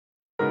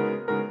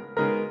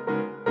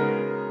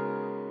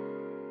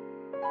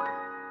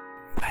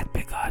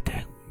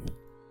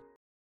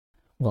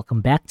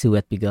Welcome back to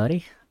Wet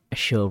Bigori, a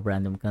show of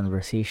random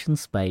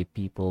conversations by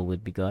people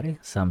with bigori,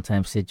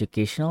 sometimes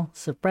educational,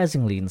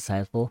 surprisingly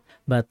insightful,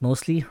 but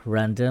mostly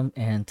random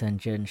and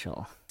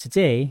tangential.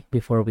 Today,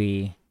 before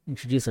we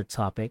introduce our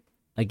topic,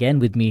 again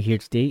with me here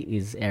today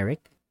is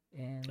Eric.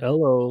 And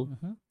Hello.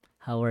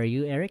 how are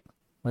you, Eric?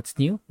 What's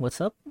new? What's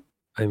up?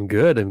 I'm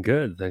good. I'm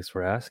good. Thanks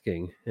for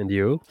asking. And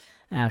you?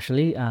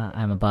 Actually,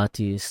 I'm about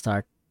to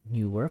start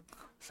new work.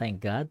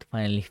 Thank God,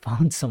 finally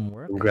found some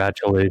work.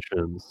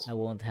 Congratulations. I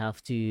won't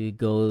have to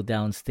go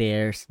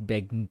downstairs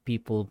begging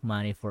people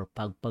money for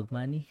pag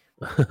money.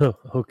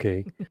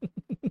 Okay.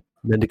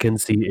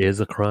 Mendicancy is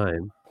a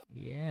crime.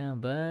 Yeah,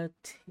 but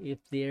if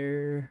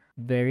they're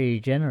very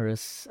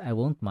generous, I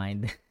won't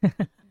mind.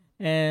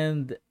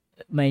 And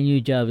my new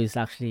job is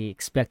actually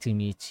expecting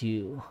me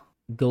to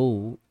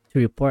go to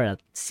report at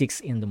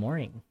 6 in the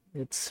morning.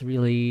 It's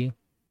really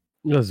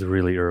It was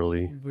really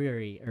early.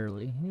 very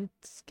early.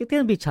 It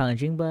can be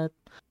challenging, but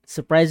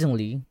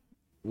surprisingly,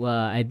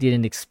 well, I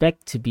didn't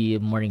expect to be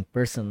a morning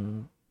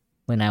person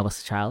when I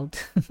was a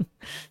child.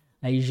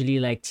 I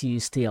usually like to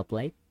stay up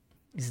late.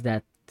 Is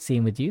that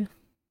same with you?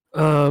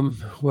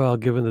 Well,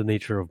 given the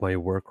nature of my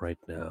work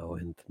right now,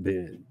 and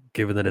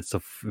given that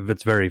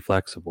it's very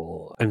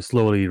flexible, I'm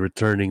slowly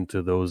returning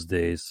to those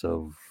days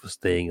of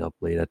staying up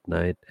late at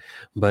night.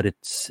 But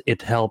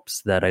it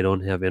helps that I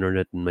don't have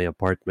internet in my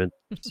apartment,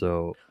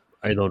 so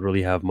I don't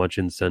really have much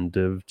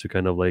incentive to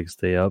kind of like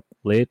stay up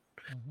late.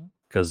 Hmm.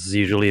 Because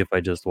usually if I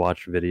just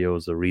watch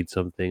videos or read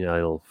something,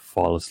 I'll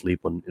fall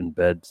asleep in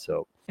bed.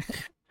 So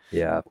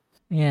yeah.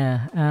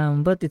 Yeah,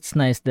 but it's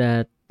nice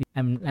that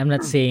I'm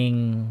not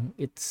saying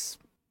it's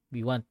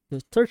we want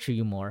to torture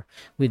you more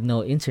with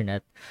no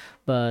internet,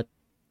 but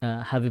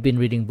have you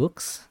been reading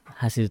books?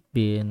 Has it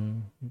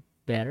been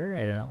better?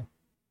 I don't know.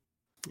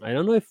 I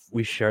don't know if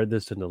we shared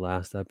this in the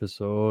last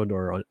episode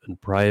or in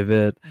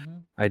private.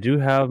 Mm-hmm. I do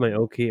have my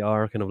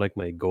OKR, kind of like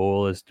my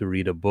goal is to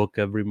read a book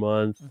every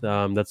month.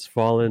 Mm-hmm. That's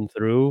fallen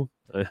through.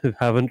 I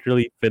haven't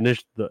really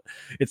finished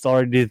it's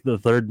already the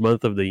third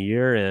month of the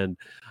year, and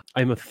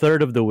I'm a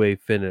third of the way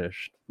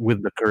finished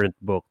with the current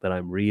book that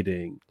I'm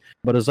reading.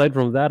 But aside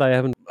from that, I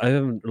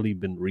haven't really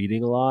been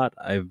reading a lot.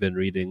 I've been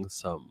reading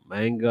some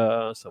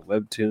manga, some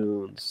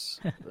webtoons.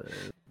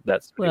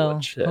 That's pretty Well,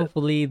 much it.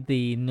 hopefully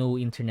the no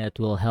internet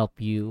will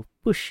help you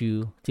push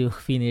you to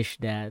finish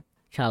that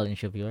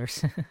challenge of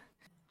yours.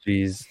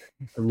 Jeez,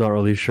 I'm not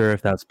really sure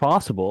if that's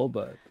possible,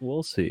 but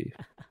we'll see.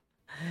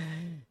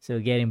 So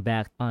getting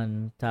back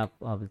on top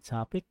of the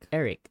topic,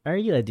 Eric, are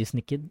you a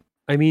Disney kid?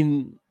 I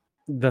mean,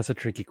 that's a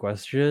tricky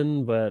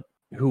question, but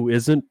who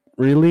isn't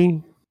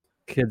really?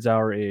 Kids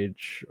our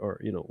age,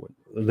 or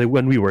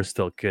when we were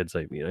still kids.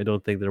 I mean, I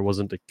don't think there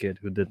wasn't a kid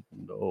who didn't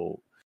know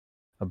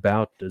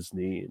about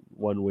Disney in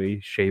one way,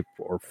 shape,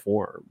 or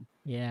form.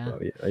 Yeah. So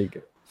yeah, I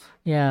get.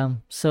 Yeah.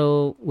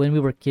 So when we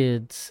were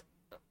kids,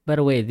 by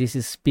the way, this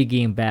is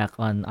pigging back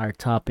on our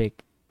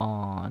topic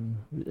on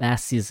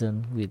last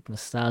season with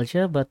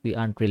nostalgia, but we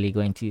aren't really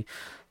going to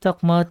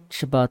talk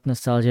much about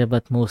nostalgia,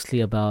 but mostly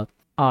about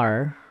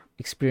our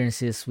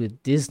experiences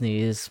with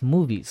Disney's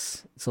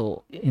movies.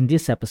 So in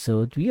this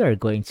episode, we are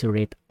going to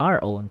rate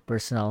our own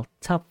personal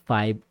top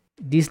 5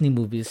 Disney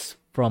movies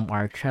from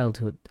our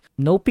childhood.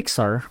 No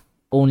Pixar,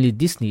 only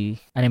Disney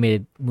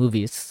animated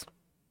movies,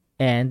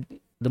 and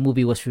the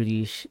movie was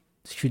released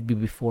should be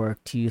before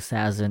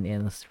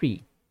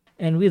 2003.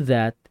 And with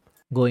that,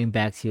 going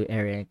back to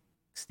Eric's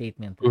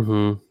statement,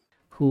 Mm-hmm.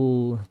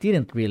 who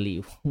didn't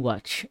really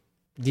watch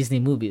Disney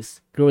movies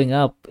growing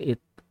up,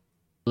 it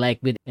like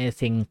with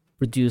anything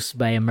produced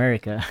by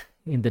America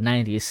in the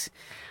 90s,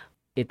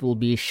 it will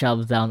be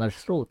shoved down our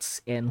throats,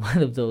 and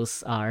one of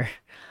those are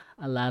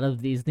a lot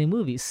of Disney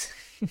movies.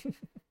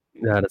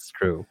 That is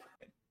true.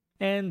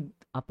 And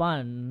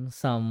upon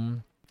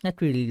some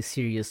not really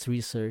serious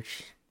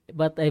research,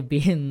 but I've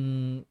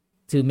been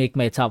to make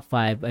my top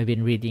 5, I've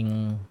been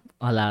reading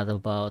a lot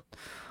about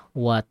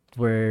what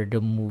were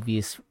the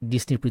movies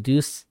Disney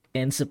produced,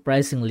 and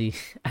surprisingly,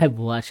 I've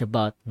watched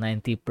about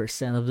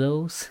 90% of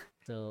those.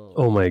 So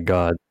Oh my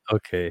God.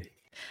 Okay.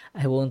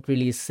 I won't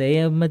really say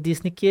I'm a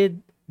Disney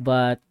kid,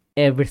 but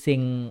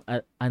everything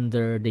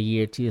under the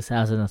year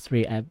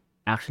 2003 I've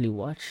actually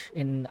watched.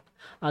 And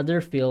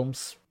other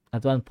films,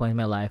 at one point in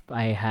my life,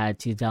 I had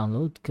to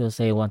download because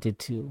I wanted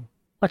to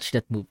watch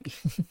that movie.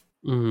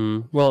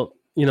 Well,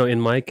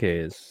 in my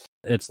case,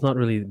 it's not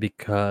really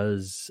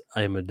because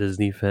I'm a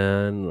Disney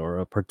fan or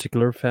a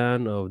particular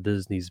fan of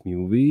Disney's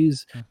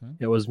movies. Mm-hmm.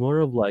 It was more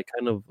of like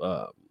kind of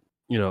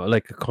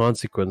like a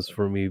consequence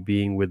for me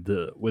being with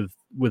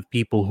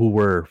people who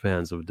were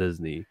fans of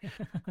Disney.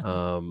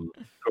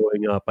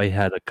 Growing up, I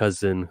had a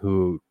cousin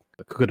who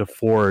could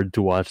afford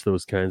to watch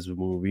those kinds of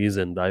movies,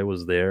 and I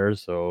was there,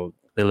 so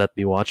they let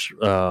me watch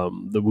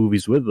the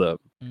movies with them.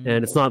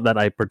 And it's not that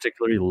I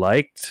particularly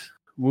liked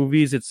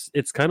movies.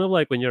 It's kind of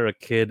like when you're a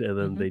kid and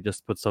then Mm-hmm. they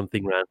just put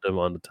something random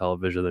on the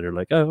television and you're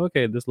like, oh,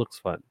 okay, this looks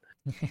fun,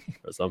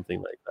 or something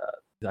like that.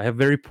 I have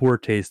very poor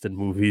taste in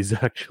movies,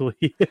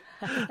 actually.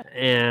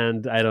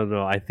 And I don't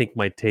know. I think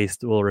my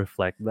taste will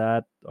reflect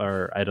that,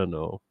 or I don't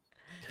know.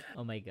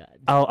 Oh my god.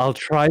 I'll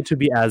try to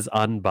be as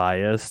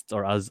unbiased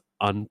or as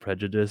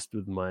unprejudiced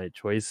with my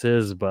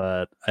choices,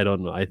 but I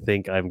don't know. I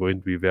think I'm going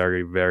to be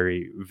very,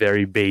 very,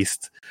 very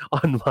based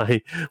on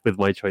my with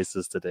my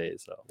choices today.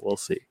 So we'll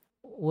see.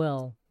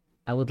 Well,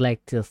 I would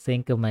like to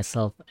think of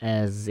myself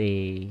as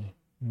a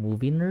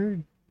movie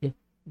nerd,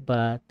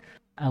 but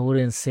I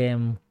wouldn't say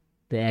I'm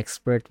the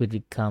expert when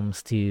it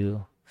comes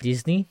to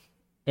Disney.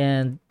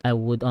 And I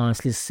would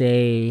honestly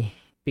say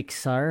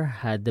Pixar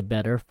had the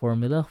better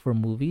formula for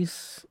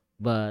movies,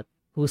 but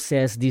who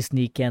says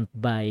Disney can't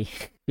buy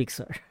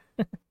Pixar?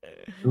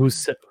 Who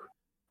said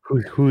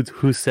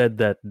who said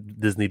that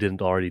Disney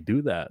didn't already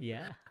do that?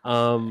 Yeah.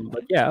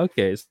 But yeah,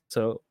 okay.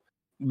 So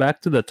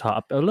back to the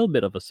top, a little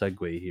bit of a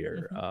segue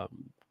here. Mhm.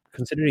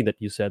 Considering that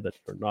you said that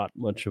you're not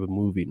much of a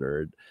movie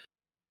nerd,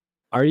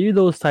 are you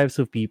those types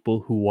of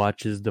people who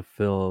watches the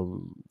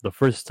film the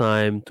first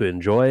time to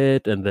enjoy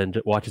it and then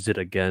watches it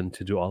again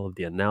to do all of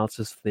the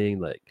analysis thing,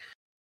 like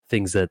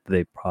things that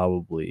they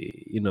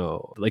probably,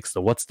 like, so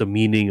what's the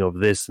meaning of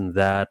this and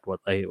that,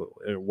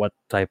 what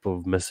type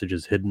of message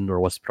is hidden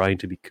or what's trying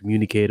to be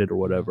communicated or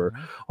whatever?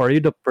 Mhm. Or are you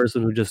the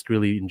person who just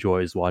really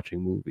enjoys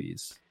watching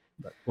movies?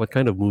 Like, what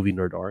kind of movie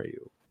nerd are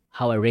you?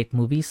 How I rate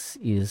movies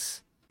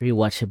is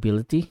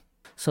rewatchability.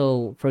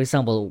 So, for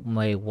example,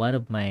 my one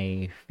of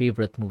my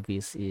favorite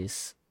movies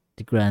is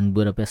The Grand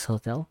Budapest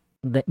Hotel.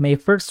 My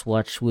first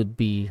watch would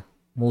be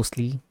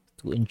mostly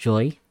to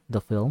enjoy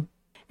the film,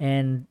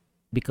 and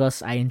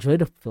because I enjoy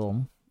the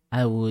film,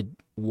 I would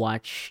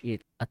watch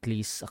it at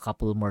least a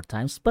couple more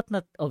times, but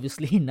not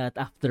obviously not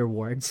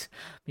afterwards.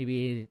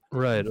 Maybe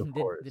Right, of the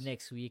course.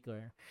 next week,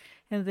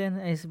 and then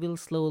I will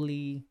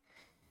slowly,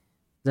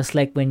 just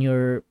like when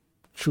you're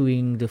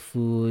chewing the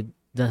food,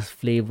 the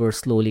flavor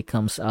slowly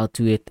comes out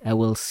to it. I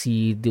will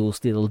see those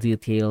little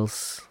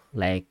details,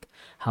 like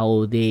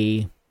how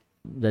the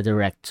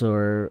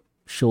director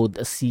showed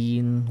a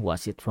scene.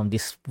 Was it from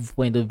this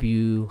point of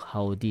view?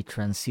 How they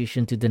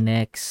transition to the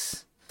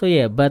next? So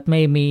yeah, but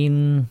my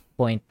main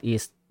point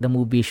is the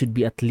movie should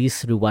be at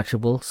least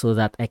rewatchable so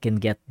that I can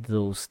get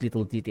those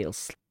little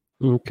details.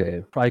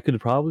 Okay, I could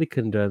probably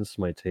condense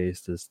my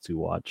taste as to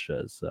watch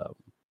as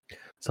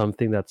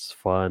something that's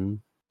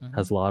fun, Mm-hmm.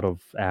 has a lot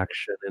of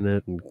action in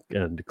it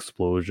and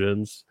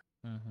explosions.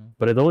 Mm-hmm.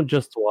 But I don't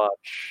just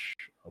watch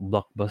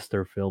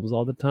blockbuster films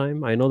all the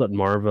time. I know that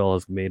Marvel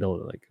has made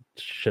like a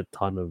shit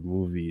ton of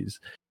movies,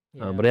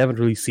 Yeah. but I haven't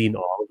really seen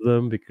all of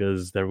them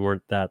because they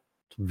weren't that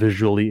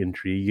visually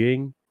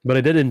intriguing. But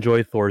I did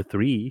enjoy Thor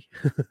 3.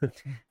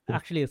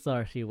 Actually,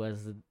 Thor, she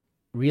was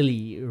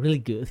really, really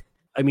good.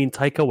 I mean,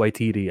 Taika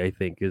Waititi, I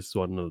think,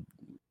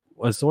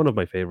 was one of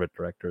my favorite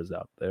directors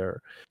out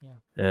there. Yeah.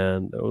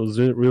 And I was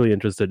really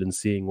interested in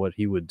seeing what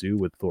he would do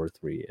with Thor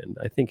 3, and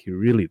I think he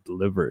really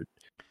delivered.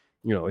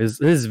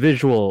 His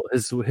visual,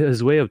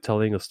 his way of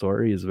telling a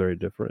story is very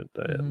different,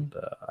 Mm-hmm. and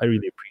I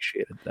really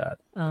appreciated that.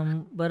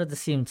 But at the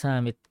same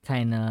time, it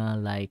kind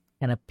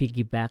of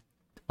piggybacked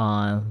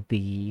on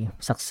the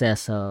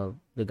success of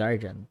the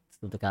Guardians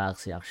of the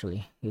Galaxy.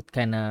 Actually, it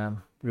kind of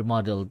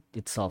remodeled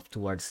itself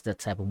towards that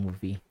type of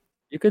movie.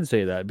 You could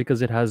say that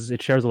because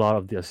it shares a lot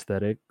of the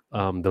aesthetic,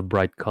 the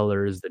bright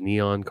colors, the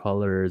neon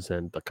colors,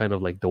 and the kind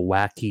of like the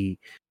wacky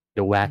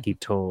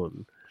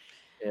tone.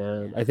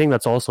 And Yeah, I think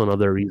that's also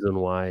another reason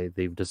why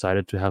they've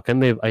decided to have.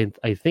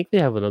 I think they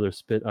have another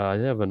they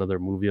have another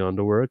movie on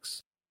the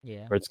works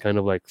yeah, where it's kind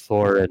of like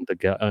Thor and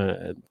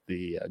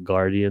the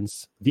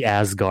Guardians, the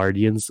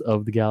Asgardians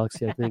of the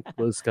Galaxy. I think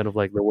was kind of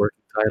like the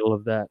working title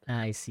of that.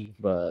 I see.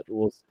 But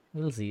We'll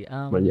see.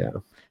 but yeah.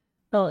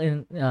 Well,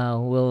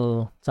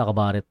 we'll talk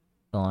about it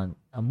on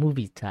a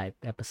movie type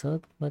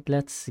episode. But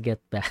let's get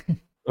back.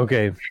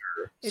 Okay,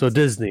 sure. So It's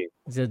Disney.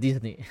 the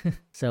Disney.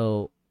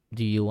 So,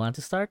 do you want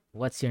to start?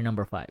 What's your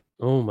number 5?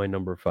 Oh, my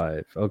number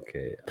 5.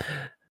 Okay.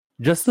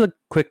 Just a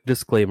quick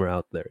disclaimer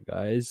out there,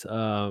 guys.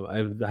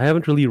 I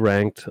haven't really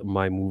ranked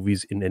my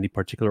movies in any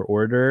particular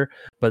order,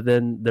 but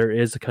then there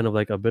is kind of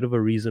like a bit of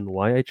a reason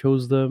why I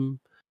chose them.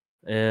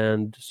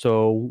 And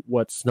so,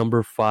 what's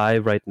number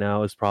 5 right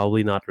now is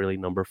probably not really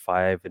number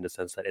 5 in the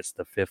sense that it's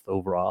the fifth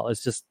overall.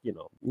 It's just the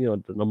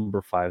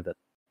number 5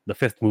 the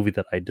fifth movie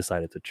that I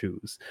decided to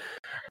choose.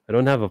 I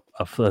don't have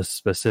a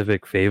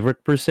specific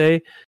favorite per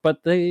se,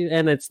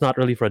 and it's not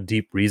really for a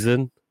deep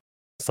reason.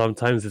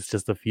 Sometimes it's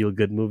just a feel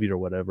good movie or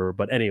whatever.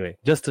 But anyway,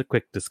 just a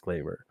quick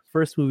disclaimer.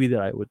 First movie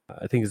that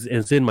I think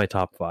is in my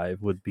top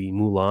 5 would be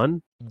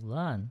Mulan.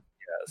 Mulan.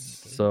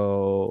 Yes. Okay.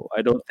 So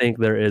I don't think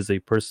there is a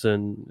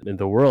person in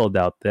the world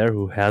out there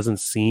who hasn't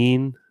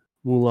seen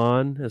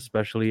Mulan,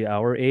 especially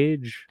our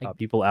age, Ag-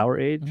 people our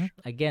age.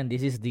 Again,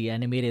 this is the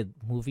animated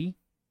movie.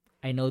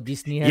 I know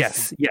Disney has.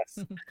 Yes, yes,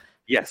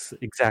 yes,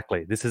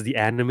 exactly. This is the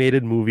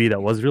animated movie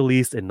that was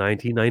released in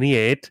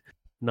 1998,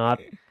 not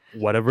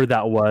whatever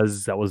that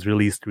was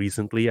released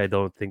recently. I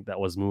don't think that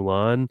was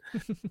Mulan.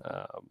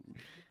 Um,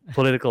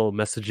 Political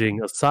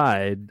messaging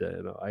aside,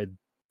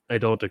 I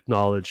don't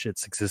acknowledge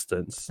its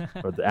existence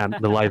or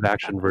the live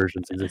action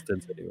version's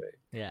existence anyway.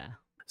 Yeah.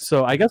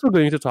 So I guess we're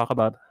going to talk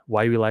about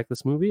why we like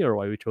this movie or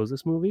why we chose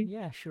this movie.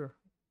 Yeah, sure.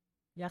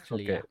 Yeah,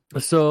 actually, Okay. yeah.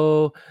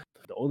 So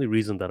the only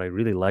reason that I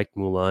really like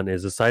Mulan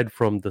is aside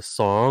from the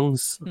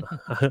songs,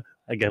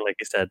 again, like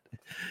I said,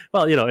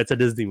 well, it's a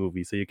Disney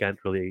movie, so you can't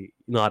really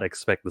not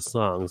expect the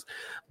songs.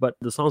 But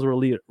the songs were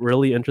really,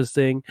 really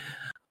interesting.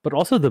 But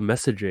also the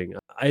messaging.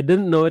 I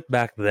didn't know it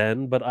back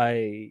then, but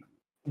I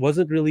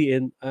wasn't really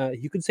in.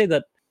 You could say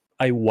that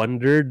I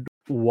wondered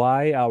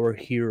why our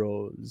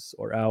heroes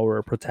or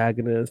our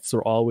protagonists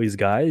are always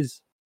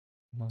guys.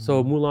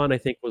 So Mhm. Mulan, I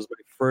think, was my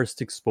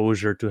first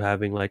exposure to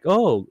having like,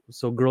 oh,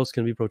 so girls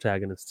can be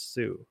protagonists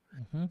too,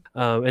 Mhm.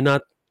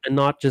 and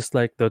not just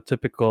like the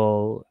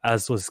typical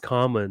as was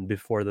common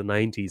before the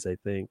 '90s. I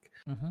think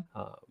Mhm.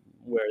 um,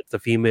 where the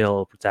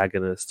female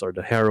protagonists or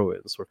the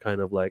heroines were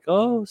kind of like,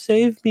 oh,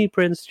 save me,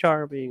 Prince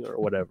Charming, or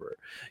whatever.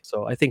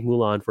 So I think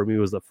Mulan for me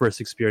was the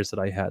first experience that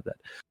I had that,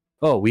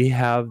 oh, we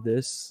have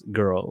this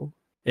girl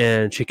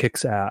and she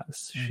kicks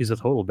ass. She's a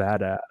Mhm. total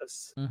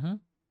badass Mhm.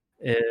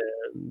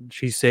 and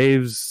she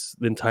saves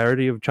the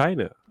entirety of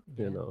China,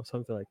 Yeah.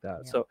 something like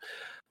that. Yeah.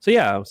 So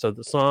yeah, so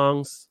the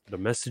songs, the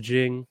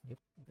messaging, Yep.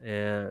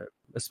 and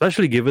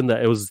especially given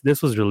that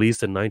this was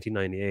released in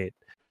 1998,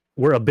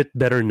 we're a bit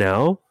better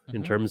now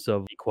in Mhm. terms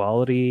of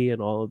equality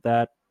and all of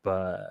that.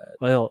 But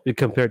well,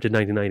 compared to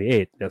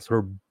 1998, yes,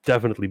 we're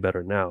definitely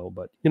better now.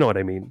 But you know what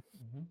I mean.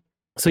 Mhm.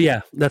 So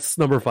yeah, that's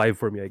number five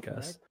for me, I All right.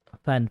 guess.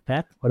 Fun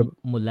fact: What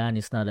Mulan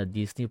is not a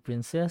Disney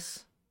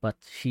princess, but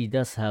she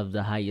does have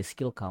the highest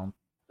skill count.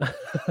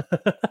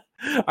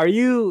 are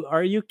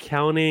you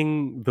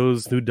counting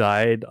those who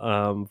died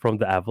from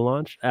the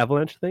avalanche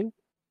thing?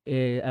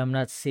 I'm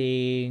not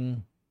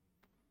saying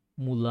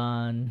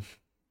Mulan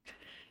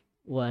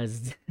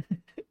was.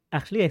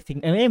 Actually, I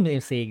think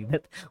I'm saying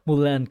that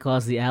Mulan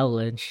caused the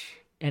avalanche,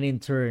 and in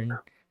turn,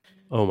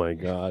 Oh my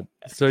god.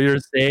 So you're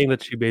saying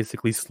that she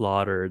basically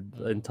slaughtered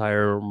the yeah.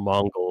 entire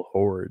Mongol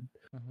horde.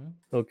 Mhm.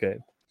 Okay.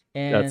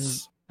 And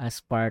That's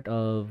as part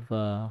of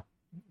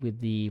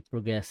with the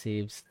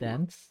progressive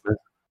stance,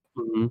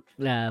 mhm.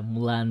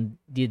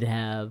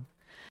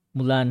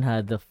 Mulan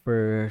had the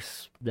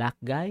first black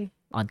guy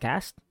on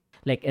cast.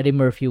 Like Eddie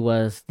Murphy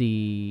was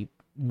the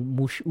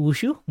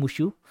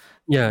Mushu.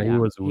 Yeah, he Yeah,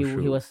 was he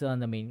Wushu. was on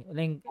the main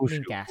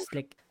Wushu. cast.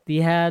 Like they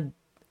had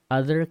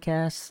other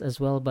casts as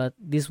well, but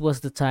this was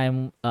the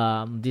time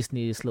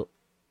Disney slow.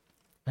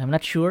 I'm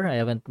not sure. I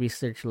haven't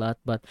researched a lot,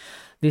 but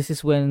this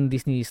is when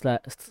Disney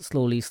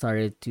slowly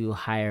started to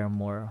hire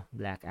more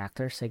black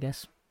actors, I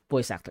guess,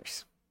 voice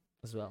actors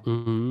as well.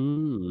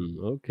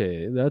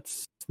 Okay,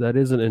 that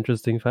is an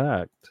interesting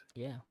fact.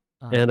 Yeah.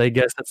 And I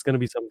guess that's going to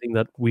be something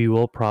that we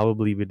will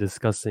probably be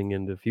discussing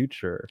in the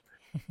future.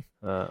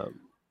 Um,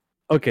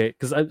 okay,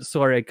 because I'm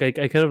sorry, I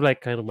kind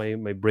of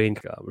my brain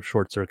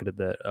short circuited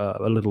that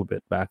a little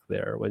bit back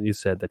there when you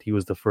said that he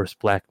was the first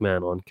black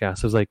man on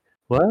cast. I was like,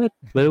 what?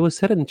 But it was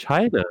set in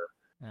China,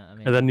 I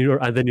and then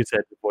mean, you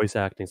said voice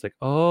acting. It's like,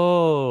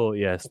 oh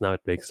yes, now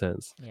it makes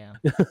sense. yeah.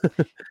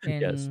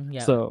 Yes. And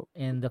yeah, So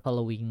in the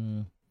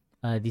following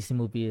Disney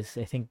movies,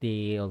 I think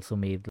they also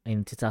made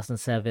in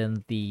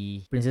 2007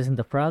 the Princess and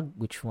the Frog,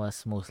 which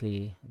was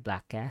mostly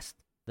black cast.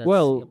 That's yep.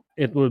 well,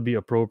 it would be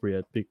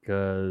appropriate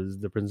because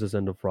The Princess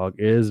and the Frog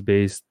is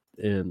based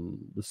in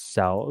the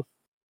South,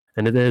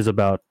 and it is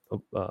about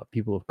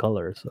people of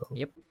color. So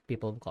Yep,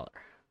 people of color.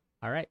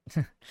 All right.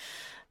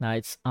 Now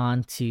it's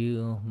on to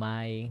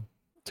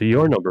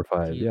your number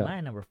five, to yeah. my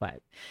number 5.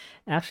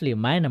 Actually,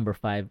 my number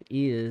 5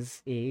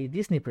 is a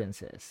Disney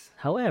princess.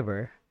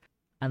 However,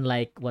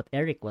 unlike what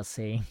Eric was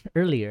saying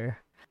earlier,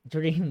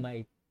 during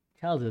my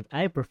childhood,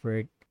 I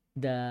preferred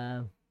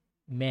the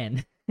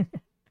men.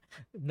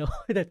 No,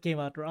 that came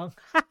out wrong.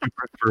 You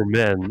prefer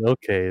men.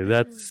 Okay,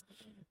 that's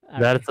All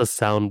right. that's a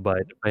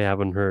soundbite if I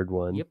haven't heard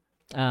one. Yep.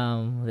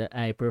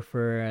 I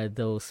prefer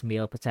those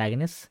male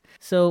protagonists.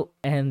 So,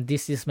 and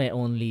this is my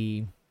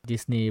only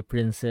Disney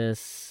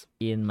princess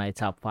in my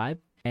top 5,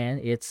 and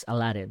it's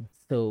Aladdin.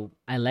 So,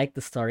 I like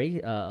the story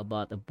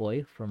about a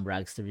boy from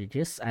rags to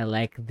riches. I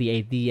like the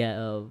idea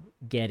of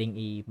getting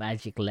a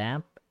magic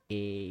lamp,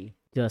 a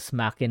just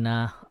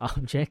machina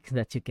object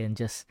that you can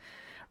just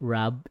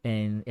rub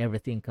and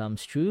everything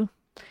comes true.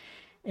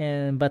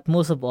 And but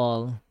most of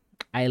all,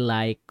 I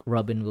like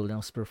Robin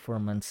Williams'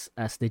 performance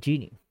as the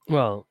genie.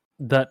 Well,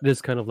 that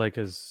is kind of like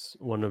his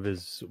one of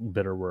his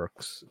better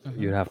works. Mm-hmm.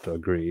 You'd have to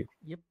agree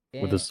Yep.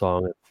 with the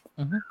song.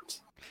 Mhm.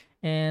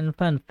 And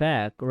fun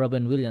fact,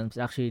 Robin Williams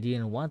actually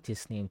didn't want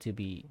his name to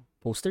be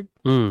posted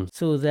Mm,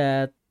 so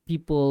that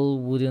people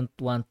wouldn't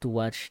want to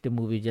watch the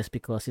movie just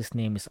because his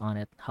name is on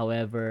it.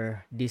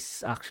 However,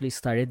 this actually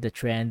started the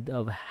trend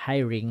of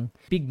hiring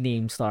big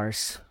name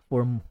stars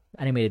for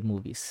animated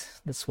movies.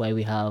 That's why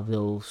we have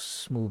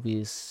those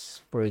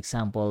movies. For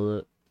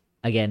example,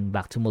 again,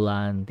 back to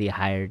Mulan, they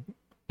hired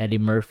Eddie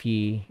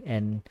Murphy.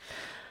 And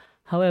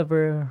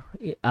however,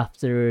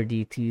 after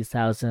the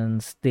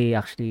 2000s, they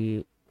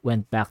actually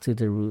went back to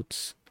the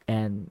roots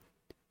and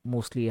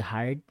mostly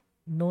hired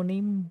no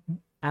name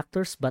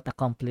actors but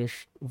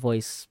accomplished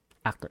voice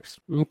actors.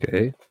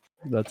 okay,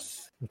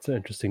 that's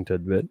interesting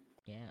tidbit.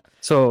 Yeah.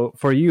 So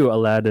for you,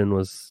 Aladdin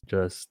was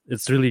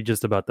it's really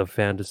just about the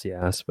fantasy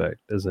aspect,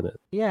 isn't it?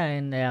 Yeah,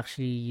 and I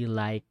actually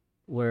like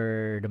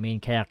where the main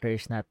character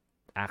is not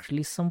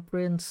actually some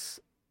prince,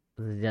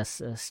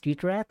 just a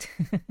street rat,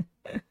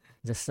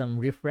 just some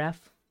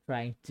riffraff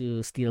trying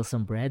to steal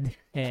some bread,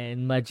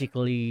 and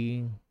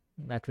magically,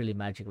 not really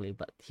magically,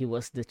 but he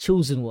was the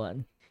chosen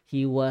one.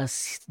 He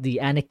was the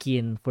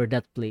Anakin for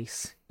that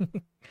place.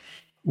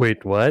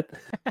 Wait, what?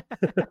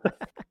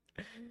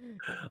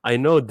 I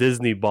know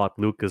Disney bought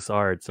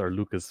LucasArts or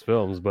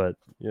Lucasfilms, but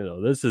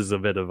this is a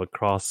bit of a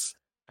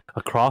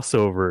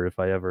crossover if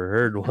I ever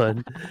heard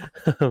one.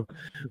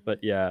 But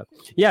yeah,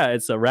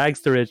 it's a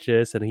rags to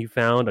riches, and he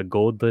found a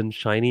golden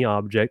shiny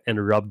object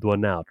and rubbed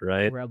one out,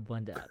 right? Rub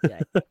one out, yeah,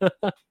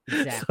 So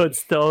exactly. it's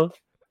still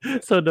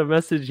so the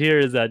message here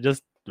is that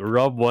just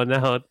rub one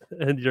out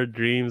and your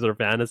dreams or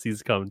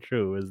fantasies come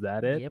true. Is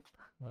that it? Yep.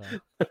 Well,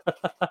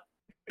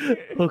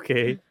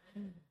 Okay.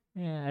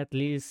 yeah, at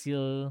least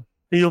You'll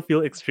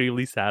feel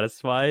extremely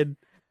satisfied,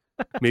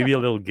 maybe a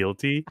little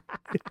guilty.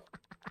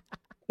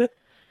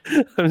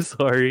 I'm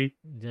sorry.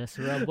 just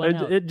rub one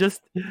out. It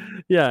just,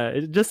 yeah,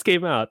 it just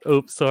came out.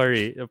 Oops,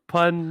 sorry. A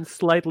pun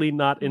slightly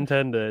not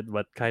intended,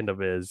 but kind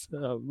of is.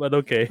 But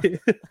okay.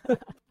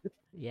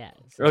 Yeah,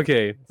 so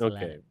Okay. it's Okay.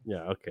 Aladdin.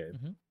 Yeah. Okay.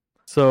 Hmm.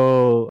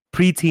 So,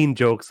 preteen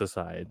jokes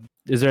aside,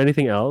 is there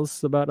anything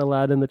else about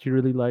Aladdin that you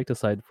really liked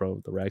aside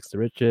from the rags to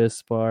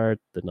riches part,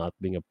 the not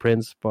being a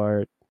prince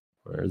part,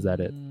 or is that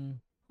it?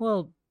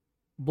 Well,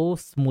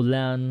 both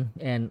Mulan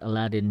and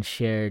Aladdin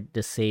shared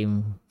the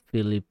same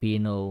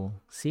Filipino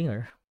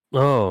singer.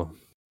 Oh,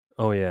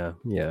 oh yeah,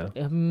 yeah.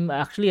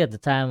 Actually, at the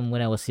time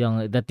when I was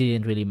young, that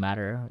didn't really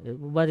matter,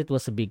 but it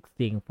was a big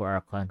thing for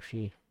our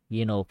country.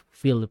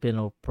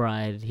 Filipino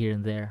pride here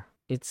and there.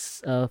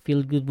 It's a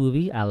feel-good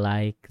movie. I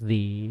like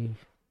the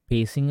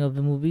pacing of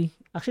the movie.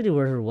 Actually,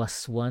 there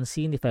was one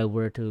scene, if I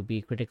were to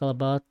be critical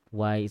about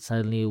why it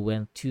suddenly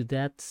went to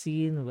that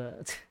scene,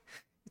 but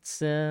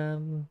it's a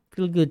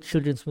feel-good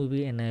children's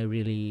movie, and I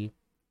really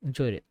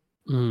enjoyed it.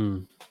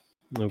 Mm,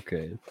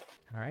 okay.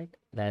 All right,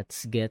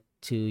 let's get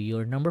to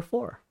your number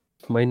four.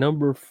 My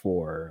number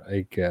four,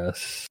 I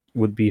guess,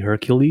 would be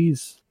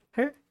Hercules.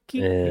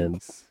 And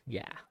Hercules.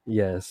 Yeah.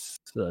 yes,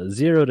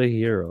 Zero to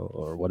Hero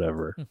or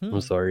whatever. I'm Mm-hmm.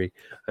 sorry,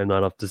 I'm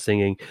not up to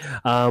singing.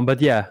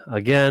 But yeah,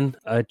 again,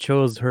 I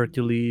chose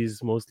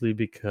Hercules mostly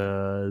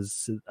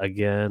because,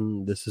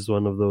 again, this is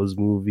one of those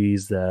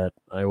movies that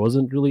I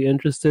wasn't really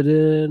interested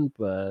in,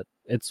 but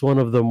it's one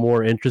of the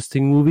more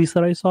interesting movies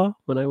that I saw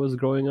when I was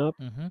growing up,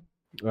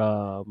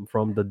 Mm-hmm.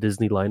 from the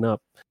Disney lineup.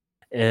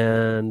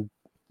 And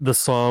the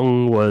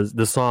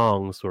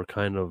songs were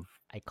kind of,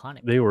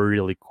 Iconic. they were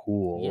really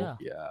cool. Yeah.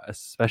 Yeah,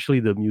 especially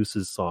the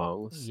Muses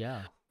songs.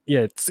 Yeah.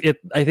 Yeah,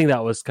 I think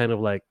that was kind of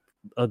like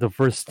the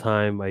first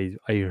time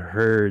I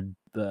heard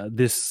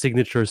this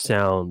signature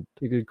sound.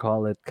 You could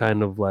call it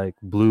kind of like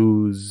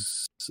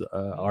blues,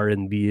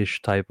 R&B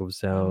ish type of I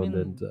sound,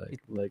 and mean,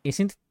 like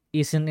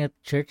isn't it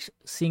church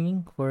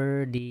singing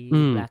for the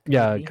Black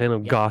yeah, community? kind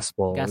of Yeah.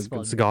 gospel. Gospel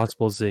It's music.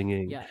 gospel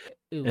singing, Yeah.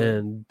 It was.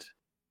 and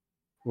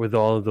with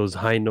all of those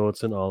high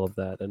notes and all of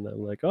that, and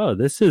I'm like, oh,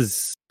 this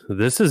is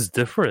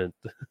different.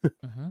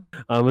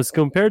 Mm-hmm. As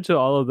compared to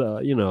all of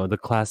the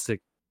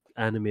classic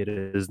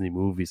animated Disney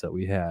movies that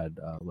we had,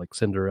 like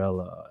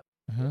Cinderella,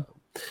 Mm-hmm.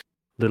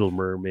 Little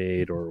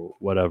Mermaid, or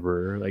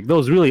whatever, like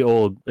those really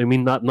old. I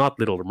mean, not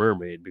Little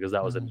Mermaid because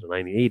that was in Mm-hmm. the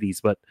 1980s,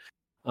 but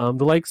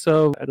the likes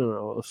of, I don't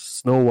know,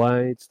 Snow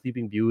White,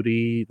 Sleeping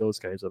Beauty, those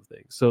kinds of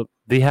things. So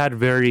they had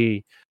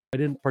very. I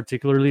didn't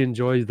particularly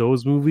enjoy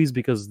those movies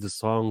because the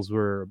songs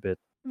were a bit,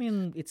 I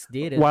mean, it's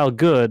dated. while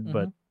good, Mm-hmm.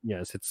 but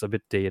yes, it's a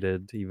bit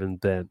dated even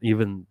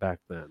back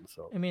then.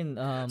 So I mean,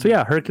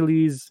 yeah,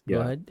 Hercules. go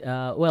Yeah. ahead.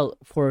 Well,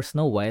 for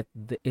Snow White,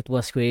 it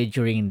was created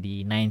during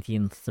the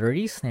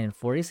 1930s,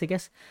 1940s, I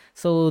guess.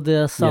 So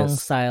the song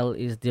Yes. style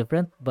is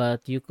different,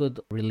 but you could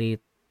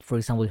relate, for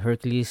example,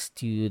 Hercules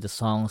to the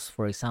songs,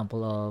 for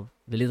example, of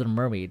The Little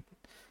Mermaid.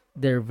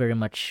 They're very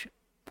much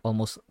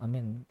almost, I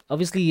mean,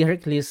 obviously,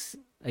 Hercules,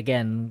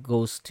 again,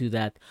 goes to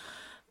that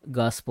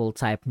gospel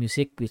type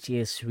music, which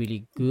is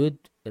really good,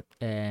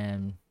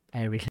 and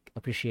I really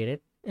appreciate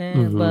it.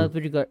 And Mm-hmm. but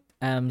with regard,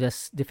 I'm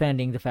just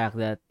defending the fact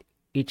that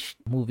each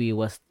movie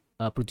was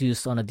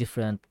produced on a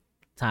different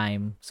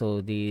time,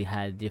 so they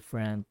had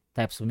different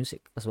types of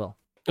music as well.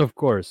 Of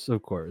course,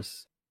 of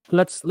course.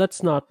 Let's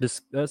not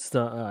dis. Let's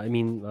not. I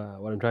mean,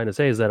 what I'm trying to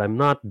say is that I'm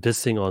not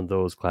dissing on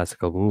those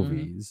classical Mm-hmm.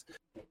 movies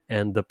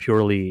and the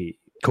purely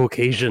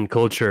Caucasian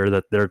culture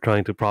that they're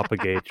trying to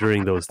propagate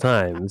during those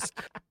times.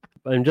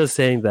 I'm just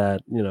saying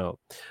that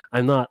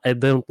I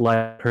don't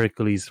like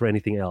Hercules for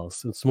anything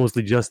else. It's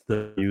mostly just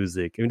the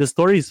music. I mean, the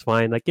story's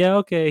fine. Like, yeah,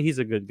 okay, he's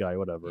a good guy,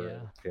 whatever. I Yeah.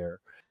 don't care.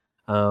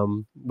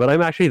 But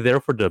I'm actually there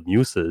for the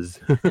muses.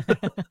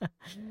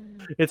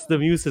 It's the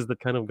muses that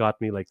kind of got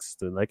me like,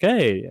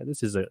 hey,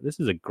 this is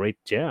a great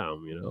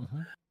jam.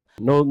 Mm-hmm.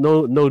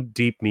 No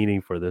deep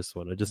meaning for this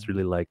one. I just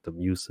really like the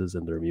muses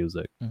and their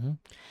music. Mm-hmm.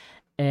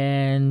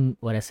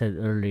 And what I said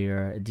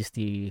earlier,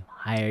 Disney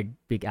hired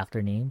big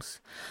actor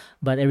names,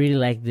 but I really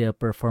like the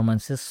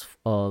performances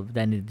of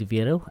Danny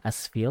DeVito as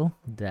Phil,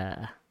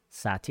 the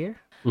satyr.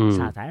 Mm.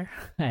 Satire,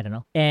 I don't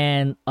know.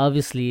 And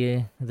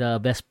obviously, the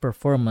best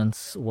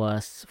performance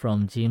was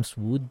from James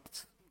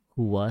Woods,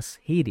 who was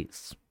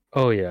Hades.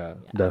 Oh yeah,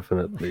 Yeah.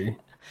 definitely.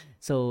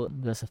 So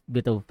there's a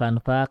bit of fun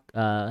fact.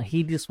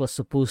 Hades was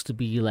supposed to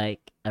be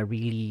like a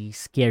really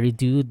scary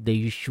dude, the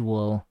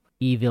usual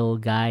evil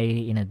guy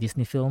in a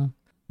Disney film.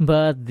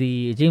 But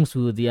the James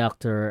Wood, the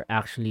actor,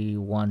 actually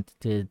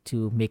wanted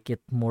to make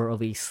it more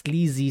of a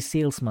sleazy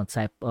salesman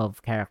type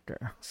of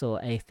character. So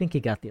I think he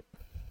got it.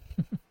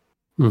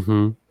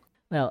 Mm-hmm.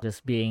 Well,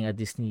 just being a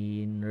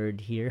Disney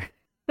nerd here.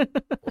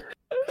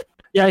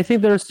 Yeah, I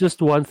think there's just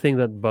one thing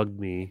that bugged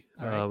me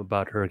All right.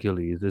 about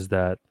Hercules is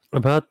that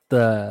about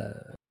the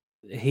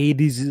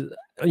Hades,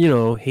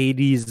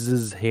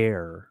 Hades's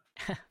hair,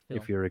 Film.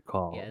 if you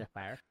recall. Yeah, the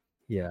fire.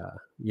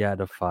 Yeah,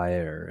 the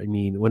fire. I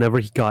mean, whenever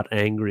he got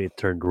angry, it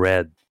turned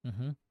red.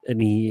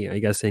 Mm-hmm. I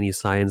guess any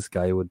science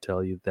guy would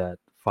tell you that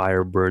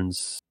fire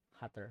burns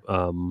Hotter.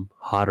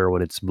 hotter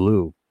when it's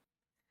blue,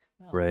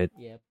 Oh, right?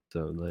 yep.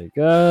 So like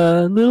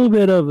a little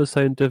bit of a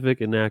scientific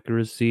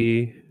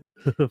inaccuracy,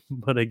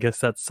 but I guess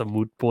that's a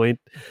moot point,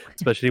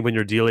 especially when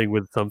you're dealing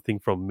with something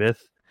from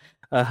myth.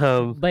 By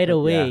the But yeah,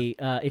 way,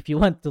 if you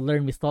want to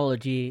learn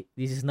mythology,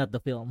 this is not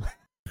the film.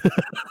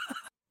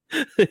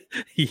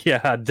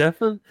 yeah,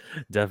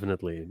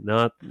 definitely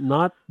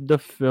not the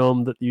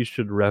film that you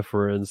should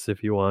reference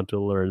if you want to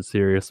learn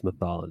serious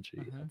mythology.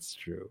 Uh-huh. That's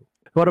true.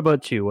 What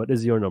about you? What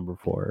is your number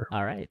 4?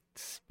 All right.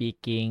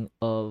 Speaking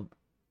of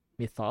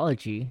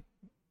mythology,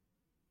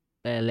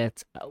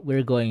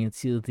 we're going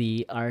into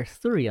the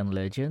Arthurian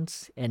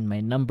legends, and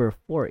my number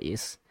 4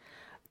 is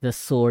The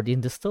Sword in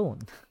the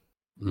Stone.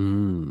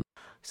 Mm.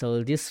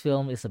 So this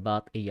film is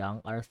about a young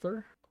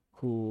Arthur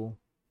who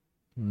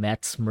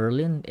meets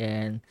Merlin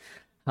and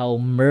how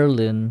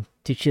Merlin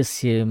teaches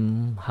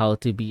him how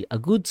to be a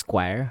good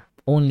squire,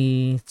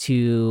 only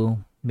to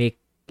make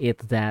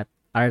it that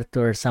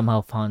Arthur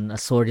somehow found a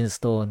sword in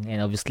stone,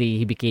 and obviously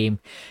he became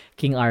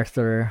King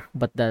Arthur.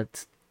 But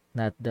that's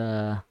not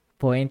the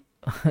point.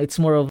 It's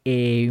more of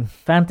a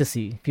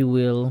fantasy, if you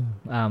will.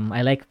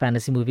 I like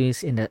fantasy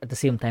movies, and at the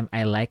same time,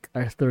 I like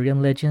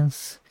Arthurian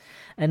legends.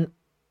 And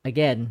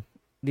again,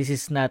 this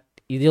is not,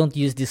 you don't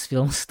use these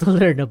films to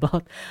learn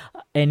about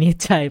any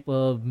type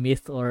of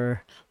myth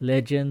or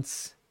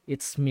legends.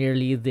 It's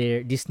merely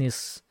their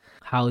Disney's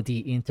how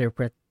they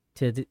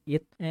interpreted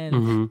it, and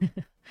Mm-hmm.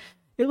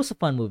 it was a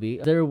fun movie.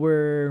 There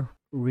were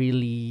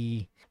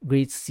really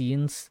great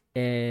scenes,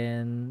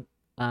 and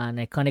an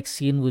iconic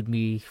scene with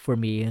me for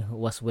me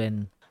was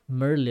when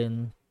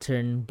Merlin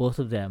turned both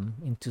of them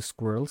into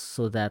squirrels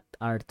so that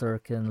Arthur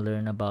can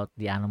learn about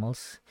the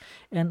animals.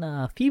 And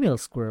a female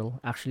squirrel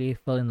actually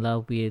fell in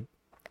love with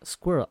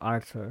Squirrel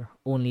Arthur,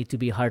 only to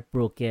be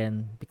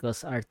heartbroken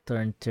because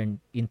Arthur turned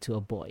into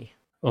a boy.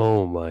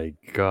 Oh my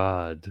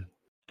god.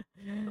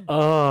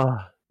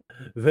 Ah,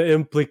 the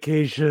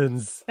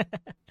implications.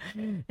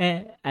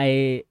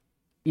 I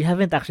You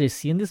haven't actually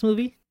seen this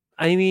movie?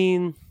 I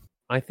mean,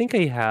 I think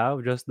I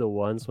have just the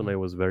once when Mhm. I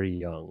was very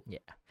young. Yeah.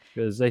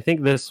 Because I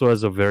think this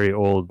was a very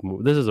old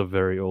This is a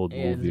very old Yeah,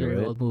 it's a movie, very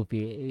right? old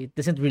movie. It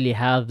doesn't really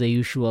have the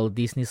usual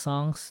Disney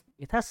songs.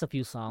 It has a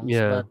few songs,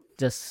 Yeah. but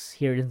just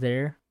here and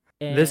there.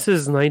 And This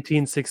is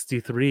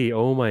 1963.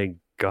 Oh my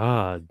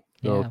god.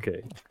 yeah,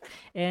 Okay.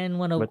 and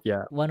But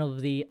yeah. one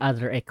of the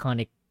other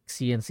iconic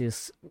scenes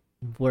is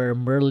where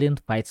Merlin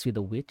fights with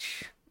a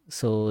witch.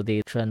 So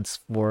they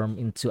transform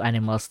into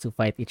animals to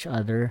fight each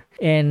other,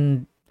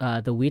 and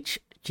the witch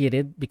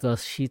cheated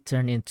because she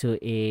turned into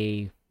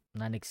a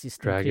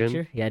non-existent Dragon.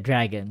 creature. Yeah,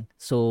 dragon.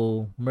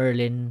 So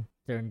Merlin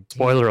turned.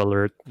 Spoiler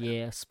alert.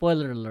 Yeah,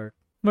 spoiler alert.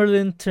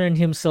 Merlin turned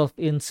himself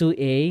into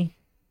a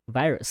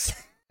virus.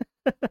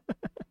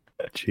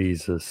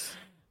 Jesus.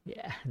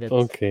 Yeah, that's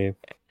Okay.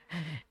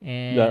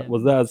 and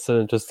That's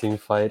an interesting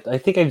fight. I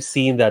think I've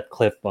seen that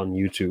clip on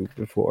YouTube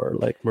before,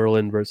 like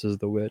Merlin versus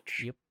the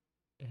witch. Yep.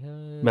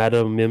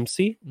 Madam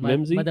Mimsy?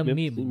 Madam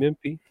Mim.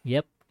 Mimpy?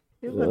 Yep.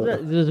 It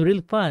was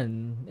really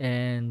fun,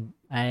 and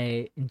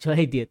I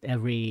enjoyed it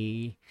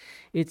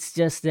it's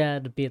just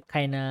that a bit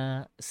kind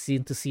of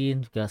scene to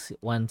scene, because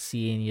one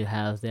scene you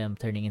have them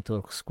turning into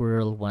a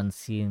squirrel, one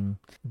scene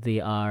they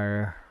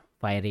are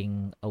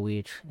fighting a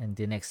witch, and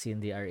the next scene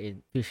they are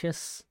in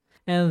fishes.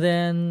 And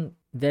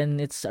then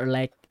it's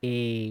like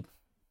a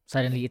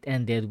suddenly it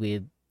ended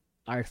with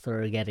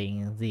Arthur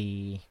getting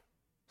the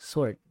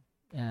sword.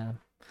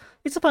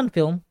 It's a fun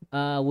film.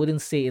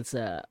 Wouldn't say it's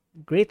a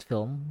great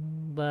film,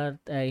 but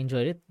I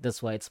enjoyed it.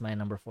 That's why it's my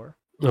number 4.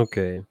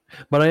 Okay.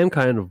 But I am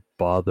kind of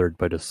bothered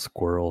by the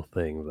squirrel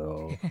thing,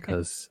 though.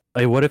 Because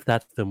what if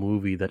that's the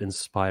movie that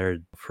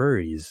inspired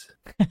furries?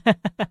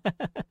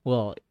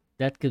 Well,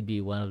 that could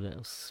be one of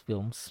those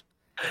films.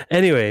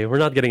 Anyway, we're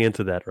not getting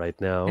into that right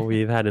now.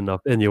 We've had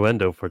enough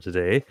innuendo for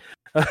today.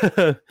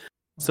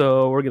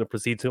 So we're going to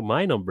proceed to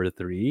my number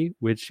 3,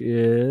 which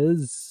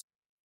is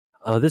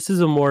This is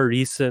a more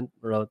recent,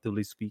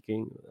 relatively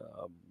speaking,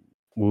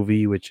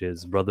 movie, which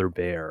is Brother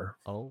Bear.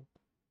 Oh.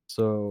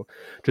 So,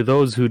 to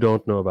those who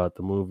don't know about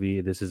the movie,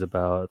 this is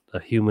about a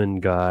human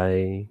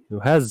guy who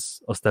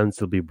has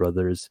ostensibly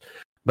brothers,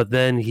 but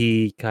then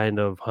he kind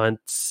of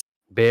hunts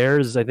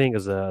bears, I think,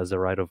 as a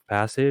rite of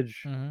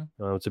passage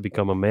Mm-hmm. to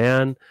become a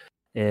man,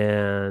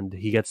 and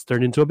he gets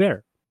turned into a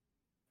bear,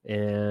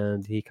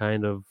 and he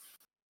kind of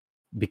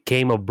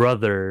became a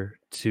brother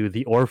to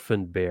the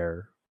orphaned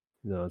bear,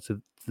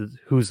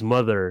 whose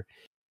mother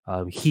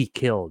he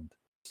killed.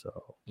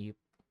 So, Yep.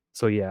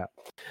 so yeah.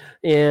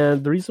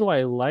 And the reason why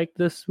I like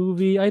this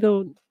movie, I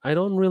don't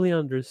really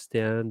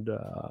understand.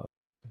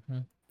 Mm-hmm.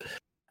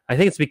 I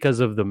think it's because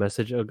of the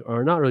message,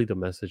 or not really the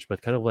message,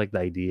 but kind of like the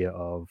idea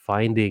of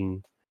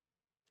finding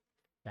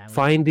Family.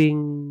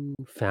 finding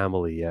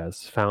family.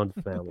 Yes, found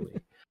family.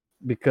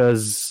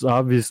 Because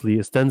obviously,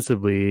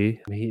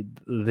 ostensibly,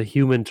 the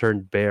human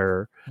turned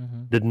bear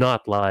Mm-hmm. did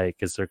not like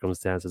his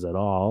circumstances at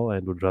all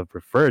and would have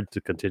preferred to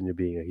continue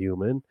being a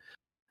human.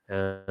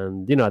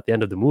 And at the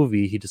end of the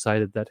movie, he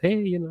decided that,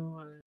 hey,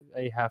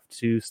 I have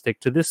to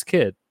stick to this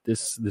kid,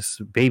 this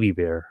baby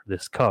bear,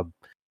 this cub,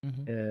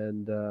 Mm-hmm.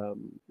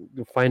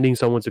 and finding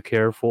someone to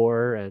care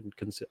for and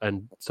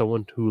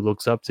someone who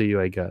looks up to you,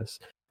 I guess,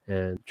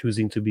 and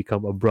choosing to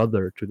become a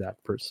brother to that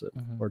person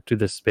Mm-hmm. or to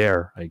this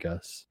bear, I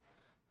guess.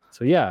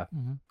 So yeah,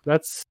 Mm-hmm.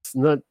 that's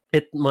not.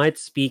 It might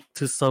speak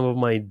to some of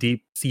my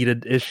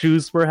deep-seated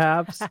issues,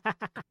 perhaps,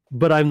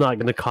 but I'm not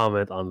going to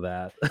comment on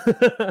that.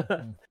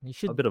 You A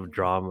should bit of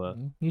drama.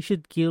 you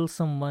should kill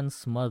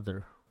someone's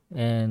mother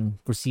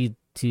and proceed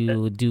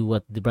to do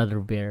what the brother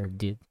bear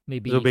did. So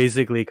Maybe.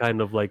 basically,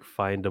 kind of like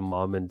find a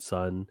mom and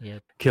son,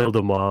 Yep. kill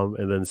the mom,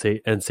 and then say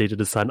to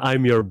the son,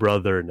 "I'm your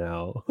brother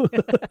now."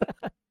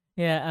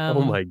 Yeah.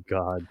 Oh my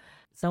god!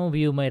 Some of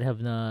you might have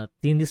not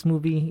seen this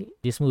movie.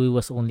 This movie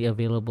was only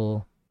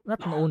available,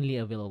 not only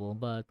available,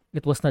 but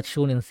it was not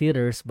shown in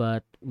theaters.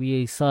 But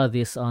we saw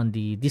this on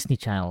the Disney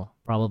Channel,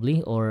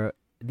 probably. Or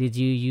did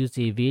you use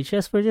a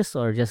VHS for this,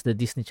 or just the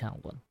Disney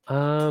Channel one?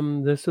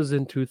 This was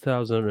in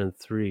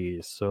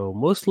 2003, so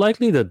most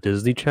likely the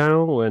Disney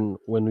Channel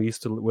when I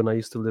used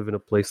to live in a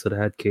place that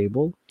had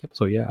cable. Yep.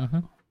 So yeah,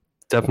 Mm-hmm.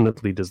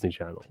 definitely Disney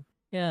Channel.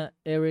 Yeah,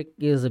 Eric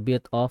is a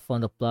bit off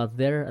on the plot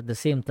there. At the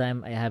same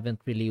time, I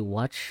haven't really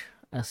watched,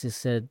 as you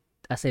said,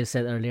 as I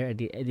said earlier, I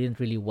didn't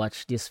really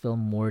watch this film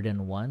more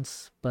than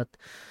once. But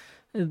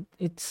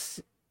it's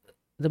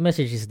the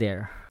message is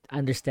there.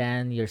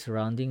 Understand your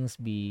surroundings.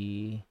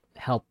 Be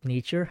help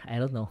nature. I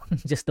don't know.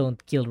 Just don't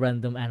kill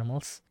random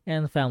animals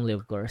and family,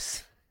 of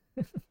course.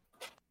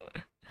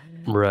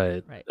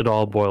 Right. Right. It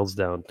all boils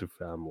down to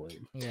family.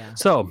 Yeah.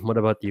 So, what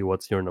about you?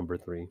 What's your number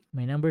 3?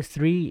 My number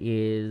 3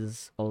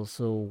 is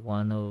also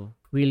one of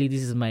really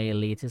this is my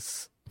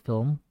latest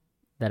film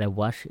that I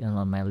watched and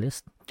on my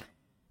list.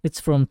 It's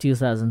from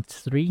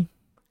 2003,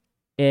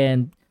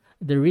 and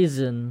the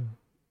reason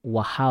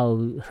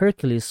how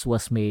Hercules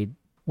was made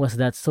was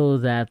that so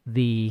that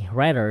the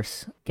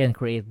writers can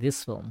create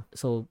this film.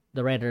 So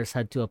the writers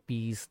had to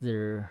appease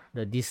the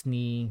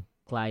Disney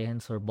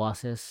clients or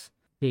bosses.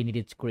 They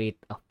needed to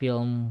create a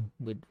film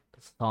with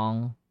a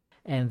song,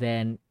 and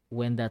then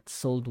when that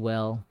sold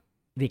well,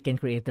 they can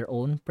create their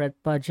own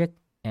project.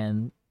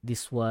 And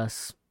this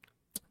was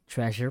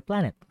Treasure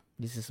Planet.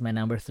 This is my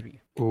number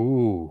 3.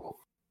 Ooh.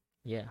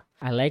 Yeah.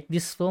 I like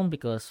this film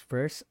because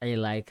first I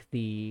like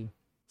the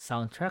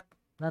soundtrack.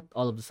 Not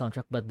all of the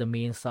soundtrack, but the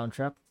main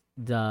soundtrack.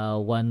 The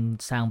one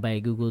sung by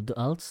Google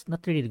Dolls.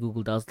 Not really the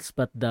Google Dolls,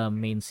 but the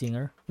main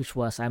singer, which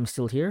was I'm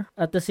Still Here.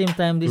 At the same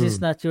time, this is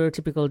not your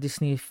typical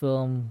Disney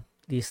film.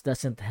 This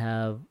doesn't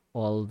have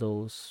all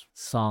those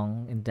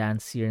song and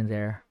dance here and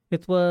there.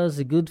 It was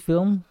a good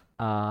film.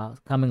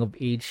 Coming of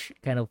age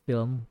kind of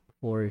film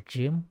for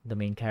Jim, the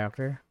main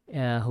character,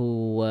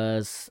 who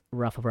was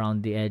rough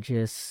around the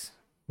edges,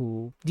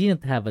 who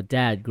didn't have a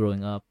dad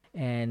growing up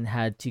and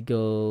had to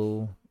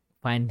go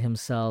find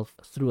himself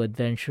through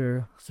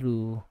adventure,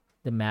 through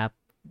the map,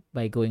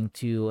 by going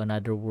to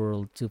another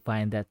world to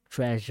find that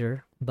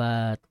treasure.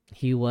 But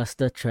he was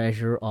the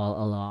treasure all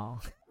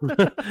along.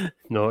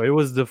 No, it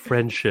was the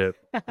friendship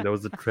that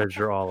was the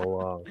treasure all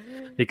along.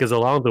 Because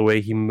along the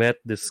way, he met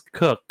this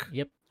cook.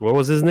 Yep. What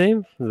was his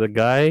name? The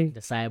guy The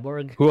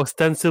cyborg.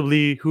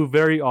 who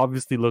very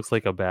obviously looks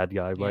like a bad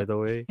guy, by Yeah. the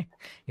way.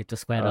 It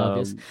was quite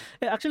obvious.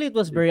 Actually, it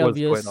was it very was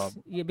quite obvious.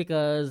 obvious. Yeah,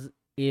 because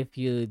if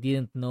you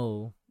didn't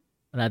know,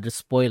 another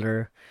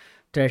spoiler,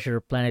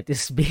 Treasure Planet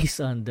is based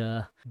on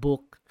the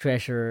book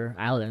Treasure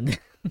Island.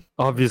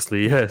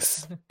 Obviously,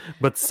 yes.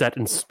 But set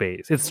in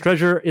space.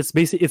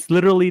 It's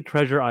literally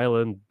Treasure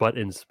Island, but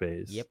in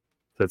space. Yep.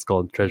 So it's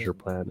called Treasure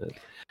Yeah. Planet.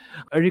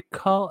 I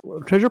recall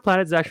Treasure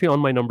Planet is actually on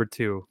my number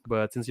 2,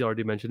 but since you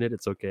already mentioned it,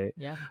 it's okay.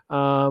 Yeah.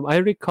 I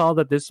recall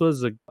that this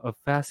was a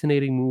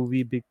fascinating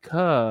movie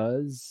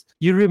because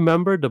you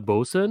remember the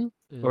bosun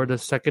or the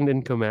second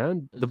in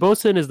command. The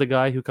bosun is the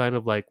guy who kind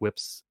of like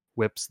whips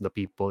the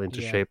people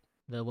into Yeah. shape.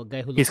 The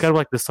guy who looks, He's kind of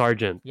like the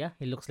sergeant. yeah,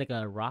 he looks like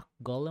a rock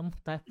golem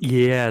type.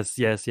 Yes,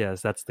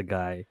 that's the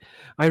guy.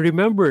 I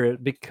remember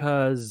it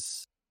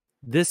because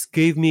this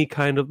gave me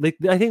kind of like,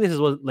 I think this is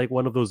like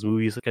one of those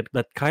movies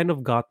that kind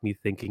of got me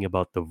thinking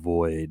about the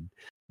void.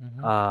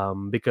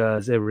 Mm-hmm.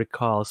 Because I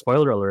recall,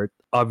 spoiler alert,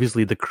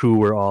 obviously the crew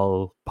were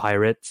all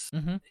pirates,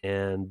 Mm-hmm.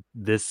 and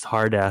this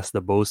hard ass,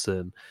 the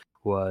bosun,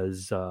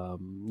 was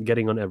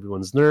getting on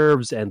everyone's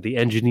nerves, and they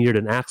engineered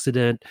an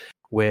accident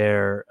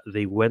where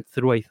they went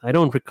through. I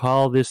don't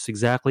recall this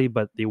exactly,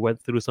 but they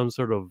went through some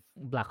sort of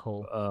Black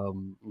hole.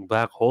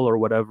 black hole or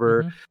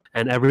whatever, Mm-hmm.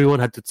 and everyone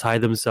had to tie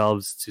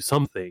themselves to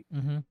something,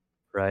 Mm-hmm.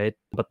 right?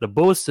 But the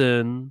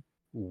bosun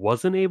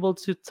wasn't able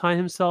to tie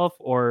himself,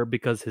 or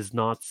because his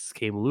knots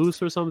came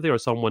loose or something, or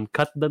someone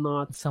cut the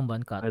knots.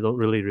 Someone cut I don't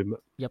really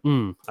remember. Yep.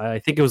 I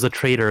think it was a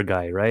trader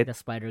guy, right? the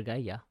spider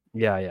guy. Yeah.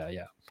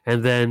 Yeah.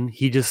 And then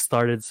he just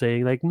started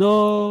saying like,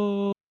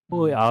 "No!"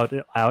 out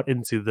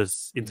into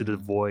the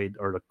void,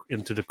 or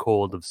into the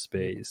cold of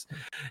space.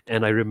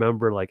 And I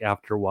remember, like,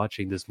 after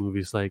watching this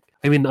movie, it's like,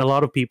 I mean, a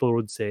lot of people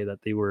would say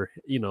that they were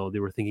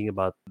thinking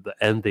about the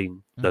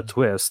ending, the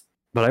twist,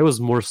 but I was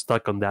more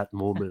stuck on that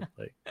moment.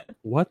 Like,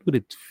 what would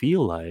it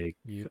feel like?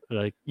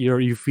 Like,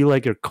 you feel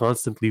like you're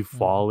constantly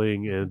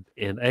falling, and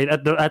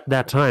at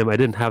that time I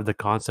didn't have the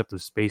concept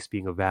of space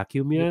being a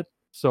vacuum yet.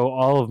 So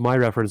all of my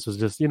reference was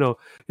just,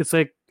 it's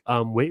like,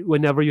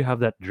 whenever you have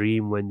that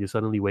dream when you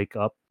suddenly wake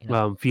up,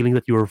 feeling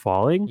that you were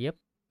falling. Yep.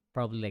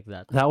 Probably like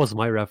that. That was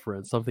my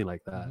reference, something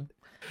like that.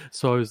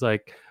 So I was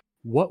like,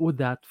 what would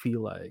that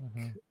feel like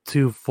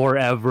to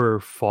forever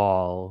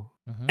fall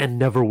and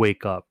never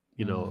wake up?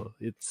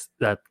 It's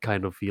that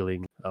kind of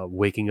feeling,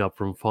 waking up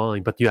from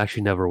falling, but you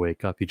actually never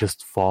wake up. You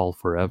just fall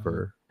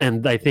forever.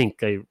 And I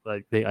think I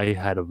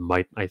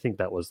think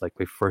that was like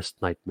my first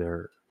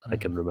nightmare I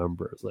can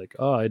remember. It's like,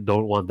 oh, I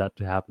don't want that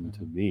to happen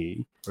to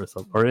me, or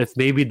something. Or if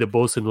maybe the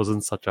bosun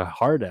wasn't such a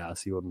hard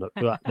ass, that wouldn't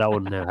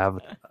have,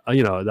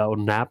 that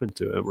wouldn't happen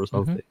to him or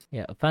something.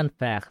 Yeah. Fun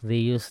fact: they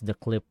used the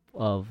clip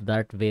of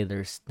Darth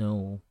Vader's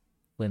snow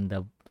when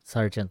the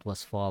sergeant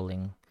was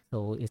falling.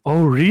 So it.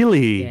 Oh,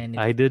 really?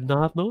 I did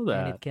not know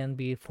that. And it can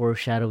be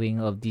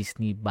foreshadowing of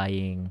Disney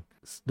buying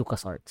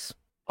LucasArts.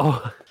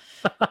 Oh.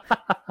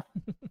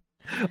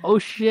 Oh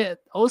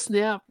shit! Oh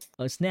snap!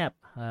 Oh snap!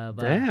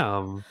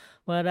 Damn.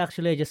 But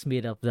actually, I just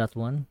made up that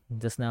one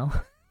just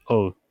now.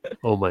 Oh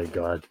my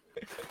god.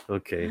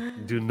 Okay,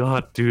 do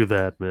not do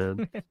that,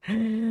 man.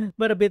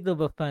 But a bit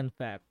of a fun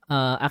fact.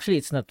 Actually,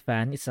 it's not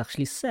fun. It's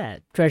actually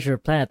sad. Treasure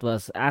Planet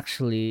was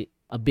actually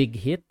a big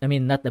hit. I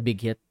mean, not a big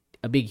hit.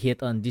 A big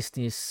hit on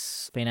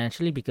Disney's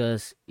financially,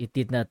 because it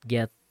did not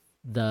get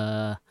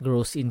the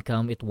gross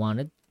income it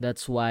wanted.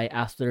 That's why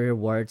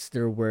afterwards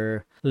there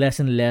were less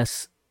and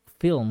less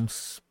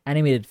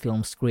animated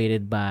films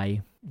created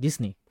by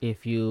Disney.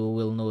 If you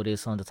will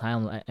notice on the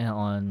timeline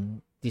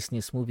on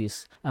Disney's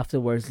movies,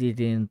 afterwards they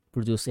didn't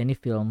produce any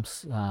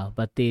films,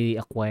 but they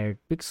acquired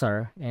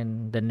Pixar,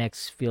 and the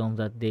next film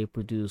that they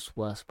produced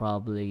was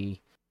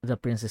probably The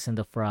Princess and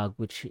the Frog,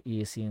 which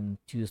is in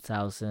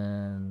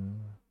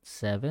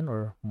 2007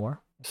 or more.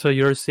 So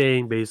you're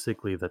saying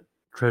basically that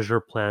Treasure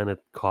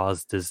Planet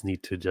caused Disney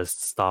to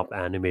just stop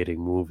animating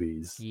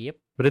movies. Yep.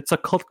 But it's a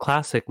cult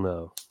classic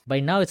now. By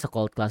now, it's a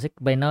cult classic.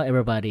 By now,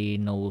 everybody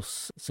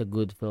knows it's a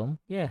good film.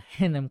 Yeah,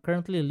 and I'm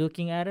currently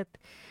looking at it.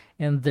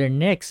 And their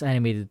next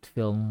animated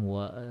film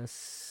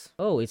was...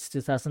 Oh, it's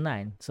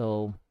 2009.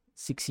 So,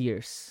 6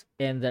 years.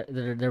 And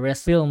the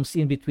rest films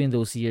in between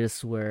those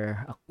years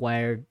were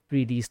acquired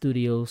 3D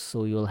studios.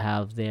 So, you'll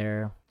have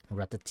their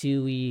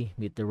Ratatouille,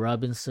 Meet the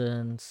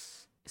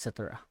Robinsons,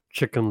 etc.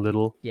 Chicken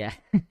Little. Yeah.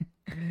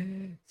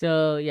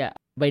 So, yeah.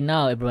 By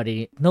now,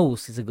 everybody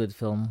knows it's a good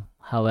film.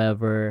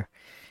 However,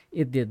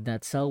 it did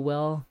not sell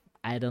well.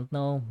 I don't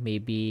know.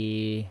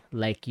 Maybe,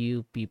 like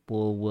you,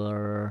 people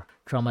were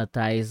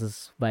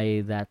traumatized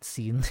by that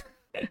scene.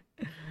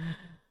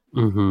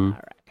 All right.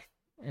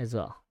 As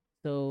well.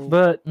 So,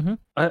 but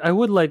I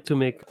would like to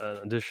make an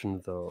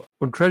addition, though.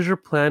 On Treasure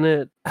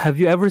Planet, have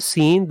you ever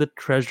seen the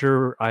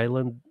Treasure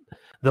Island,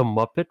 the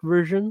Muppet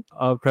version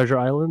of Treasure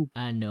Island?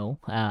 No,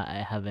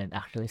 I haven't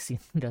actually seen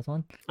that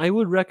one. I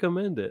would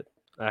recommend it,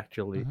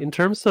 actually. In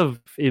terms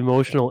of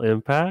emotional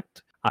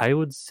impact, I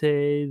would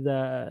say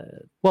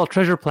that, well,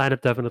 Treasure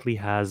Planet definitely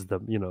has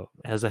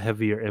has a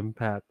heavier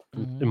impact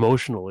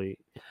emotionally.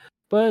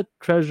 But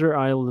Treasure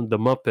Island, the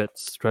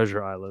Muppets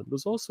Treasure Island,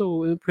 was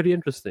also pretty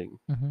interesting.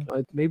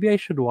 Maybe I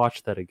should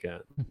watch that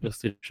again,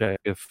 just to check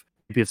if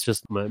maybe it's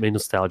just my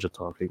nostalgia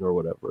talking or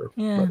whatever.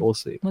 Yeah, but we'll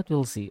see. But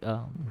we'll see.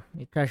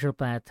 Treasure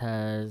Planet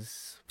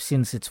has,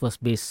 since it was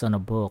based on a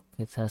book,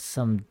 it has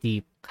some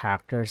deep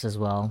characters as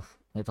well.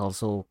 It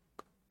also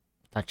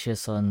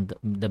touches on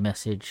the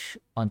message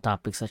on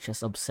topics such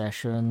as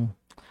obsession,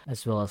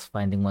 as well as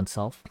finding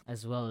oneself,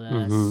 as well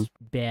as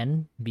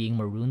Ben being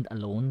marooned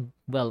alone.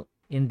 Well,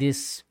 in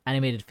this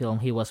animated film,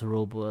 he was a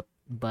robot,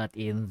 but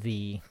in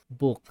the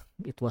book,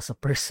 it was a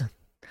person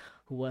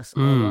who was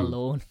all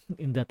alone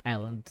in that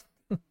island.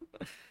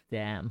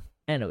 Damn.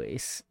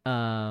 Anyways,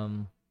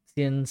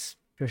 since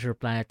Treasure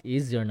Planet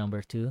is your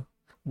number 2,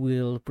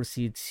 we'll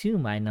proceed to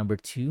my number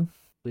 2,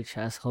 which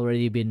has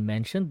already been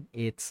mentioned.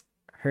 It's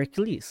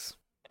Hercules.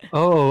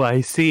 Oh,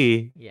 I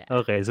see. Yeah.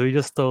 Okay, so we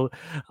just stole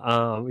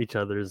each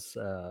other's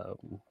Well,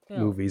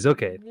 movies.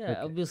 Okay, yeah,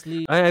 okay.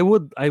 obviously. I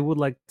would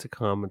like to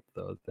comment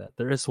though that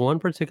there is one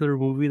particular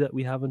movie that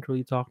we haven't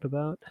really talked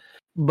about,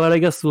 but I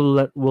guess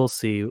we'll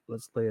see.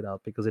 Let's play it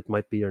out because it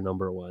might be your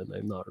number one.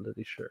 I'm not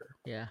really sure.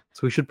 Yeah.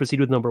 So we should proceed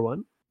with number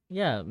one.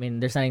 Yeah, I mean,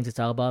 there's nothing to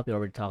talk about. We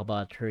already talked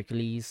about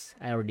Hercules.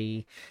 I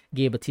already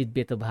gave a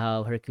tidbit of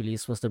how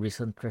Hercules was the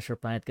reason Treasure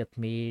Planet got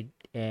made.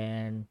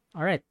 And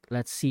all right,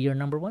 let's see your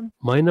number one.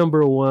 My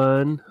number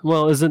one,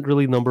 well, isn't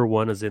really number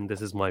one, as in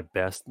this is my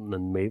best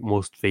and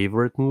most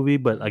favorite movie,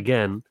 but Mhm.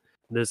 again,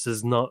 this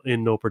is not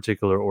in no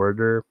particular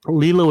order.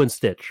 Lilo and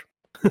Stitch.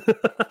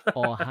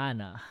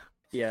 Ohana.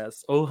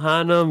 Yes,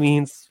 Ohana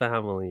means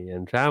family,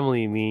 and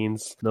family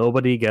means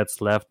nobody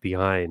gets left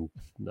behind.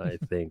 I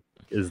think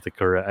is the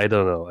correct. I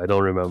don't know. I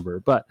don't remember.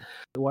 But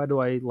why do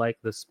I like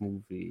this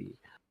movie?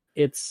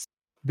 It's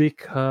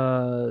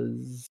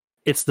because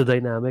it's the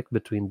dynamic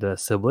between the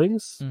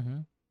siblings Mm-hmm.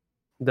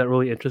 that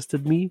really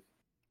interested me.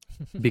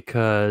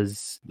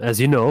 Because,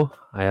 as you know,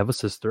 I have a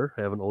sister.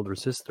 I have an older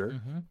sister,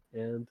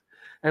 Mm-hmm.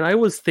 and I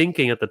was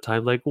thinking at the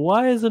time, like,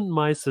 why isn't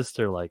my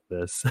sister like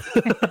this?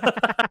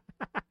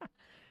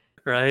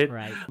 Right?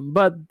 Right.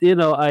 But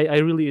I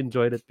really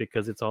enjoyed it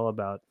because it's all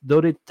about,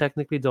 though they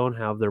technically don't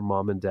have their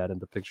mom and dad in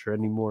the picture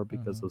anymore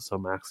because Mm-hmm. of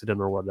some accident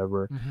or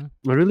whatever.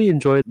 Mm-hmm. I really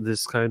enjoyed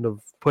this kind of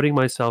putting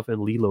myself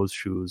in Lilo's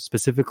shoes,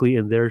 specifically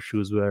in their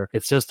shoes, where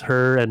it's just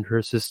her and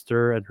her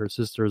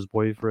sister's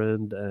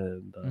boyfriend,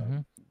 and Mm-hmm.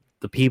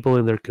 the people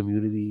in their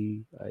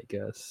community, I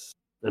guess.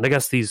 And I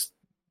guess these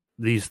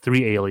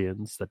three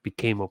aliens that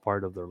became a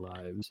part of their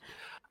lives.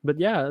 But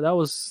yeah,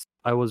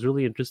 I was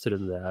really interested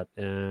in that,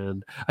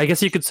 and I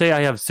guess you could say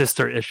I have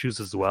sister issues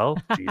as well.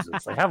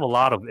 Jesus, I have a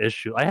lot of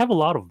issues. I have a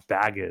lot of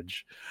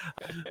baggage.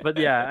 But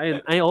yeah,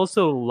 I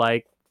also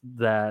like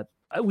that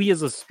we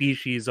as a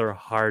species are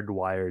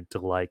hardwired to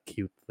like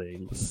cute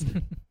things.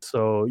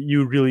 So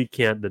you really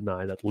can't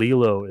deny that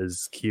Lilo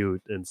is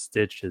cute and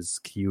Stitch is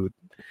cute.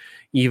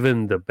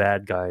 Even the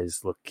bad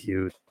guys look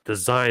cute,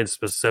 designed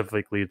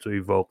specifically to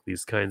evoke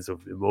these kinds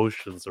of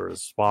emotions or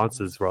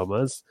responses from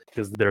us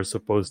because they're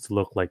supposed to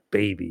look like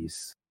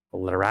babies,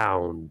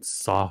 round,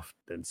 soft,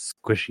 and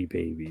squishy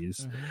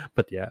babies. Mm-hmm.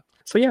 But yeah,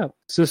 so yeah,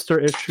 sister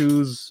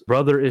issues,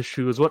 brother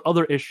issues. What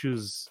other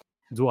issues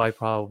do I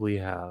probably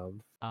have?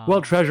 Well,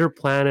 Um, Treasure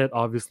Planet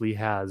obviously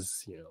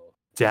has,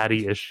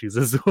 daddy issues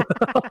as well.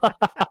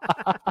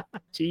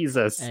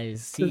 Jesus. I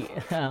see.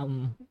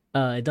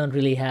 I don't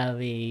really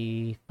have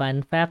a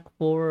fun fact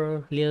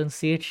for Leon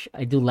Stitch.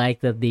 I do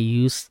like that they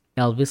used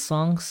Elvis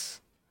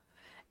songs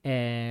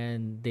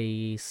and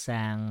they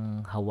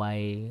sang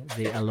Hawaii,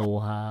 the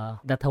Aloha,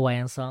 that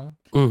Hawaiian song.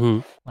 Mm-hmm.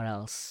 What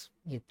else?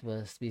 It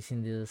was based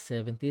in the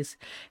 70s.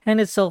 And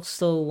it's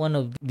also one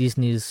of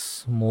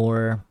Disney's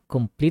more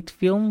complete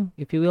film,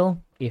 if you will,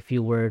 if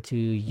you were to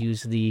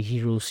use the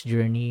hero's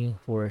journey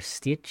for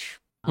Stitch.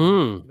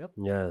 Yep.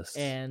 Yes.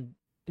 And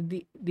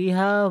they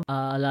have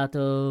a lot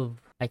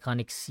of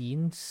iconic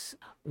scenes.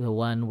 The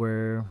one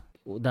where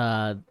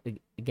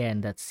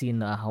again that scene,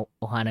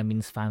 Ohana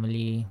means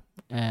family,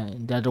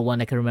 and the other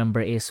one I can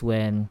remember is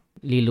when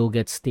Lilo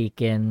gets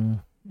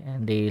taken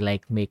and they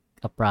like make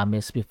a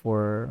promise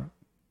before,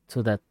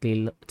 so that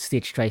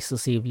Stitch tries to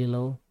save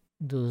Lilo.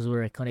 Those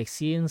were iconic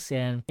scenes,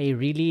 and I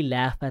really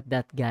laugh at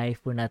that guy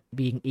for not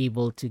being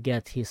able to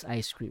get his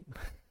ice cream.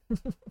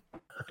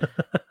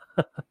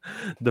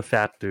 The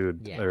fat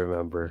dude, Yeah. I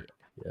remember.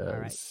 All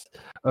right. Yes.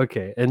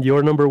 Okay, and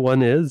your number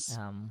one is?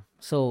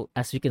 So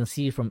as you can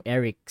see from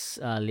Eric's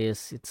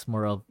list, it's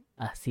more of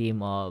a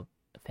theme of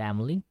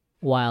family,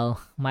 while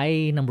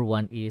my number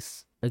one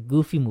is a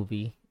goofy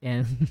movie.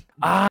 And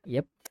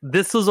yep,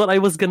 This was what I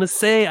was gonna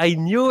say. I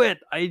knew it.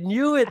 I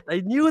knew it.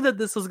 I knew that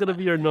this was gonna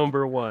be your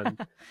number one.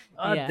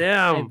 Ah, yeah,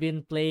 damn. I've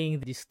been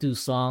playing these two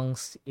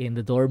songs in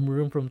the dorm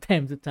room from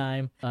time to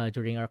time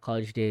during our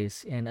college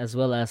days, and as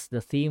well as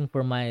the theme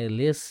for my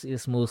list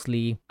is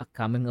mostly a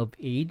coming of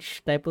age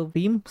type of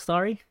theme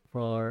story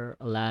for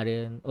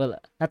Aladdin. Well,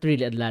 not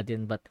really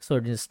Aladdin, but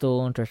Sword in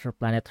Stone, Treasure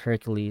Planet,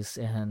 Hercules,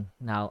 and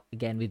now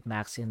again with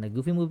Max in the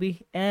Goofy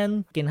movie.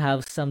 And can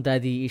have some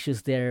daddy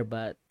issues there,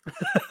 but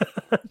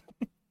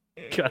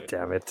God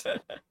damn it.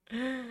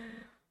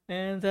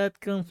 and that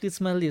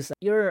completes my list.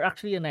 You're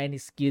actually a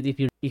 90s kid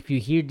if you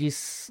hear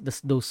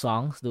those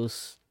songs,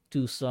 those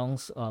two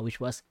songs, which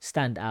was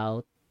Stand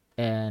Out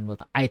and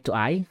what Eye to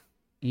Eye.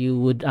 You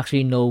would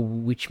actually know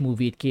which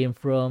movie it came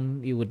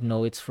from. You would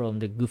know it's from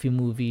the Goofy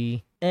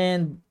movie.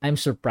 And I'm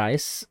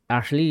surprised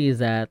actually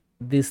that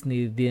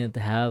Disney didn't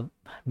have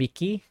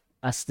Mickey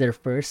as their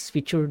first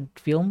featured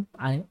film.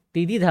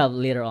 They did have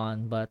later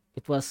on, but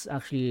it was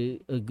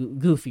actually a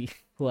Goofy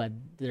who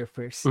had their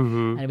 1st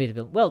animated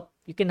film. Well,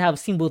 you can have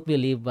Steamboat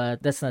Willie,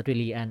 but that's not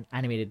really an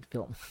animated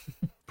film.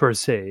 Per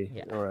se.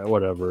 Yeah. All right,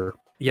 whatever.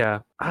 Yeah.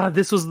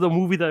 This was the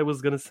movie that I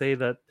was gonna say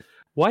that.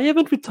 Why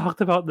haven't we talked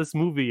about this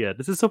movie yet?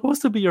 This is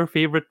supposed to be your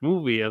favorite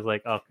movie. I was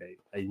like, okay,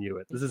 I knew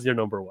it. This is your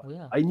number one. Oh,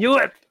 yeah. I knew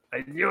it.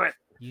 I knew it.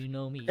 You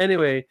know me.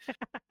 Anyway,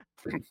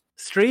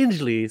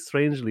 Strangely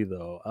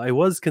though, I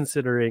was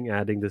considering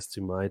adding this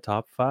to my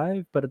top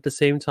 5, but at the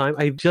same time,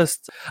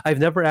 I've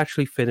never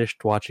actually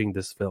finished watching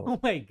this film. Oh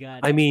my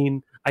god. I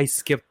mean, I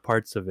skipped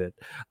parts of it.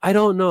 I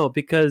don't know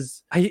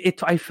because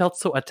I felt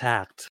so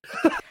attacked.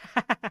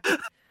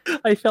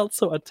 I felt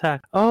so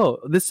attacked. Oh,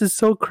 this is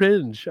so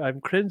cringe.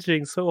 I'm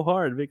cringing so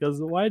hard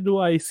because why do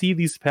I see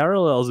these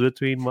parallels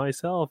between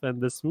myself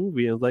and this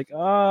movie? I was like,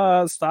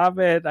 stop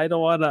it. I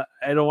don't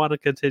wanna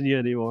continue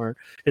anymore.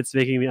 It's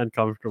making me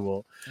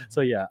uncomfortable.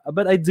 So yeah,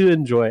 but I do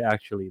enjoy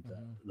actually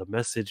the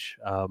message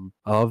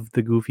of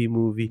the Goofy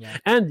movie. Yeah.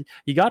 And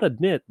you gotta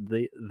admit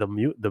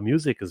the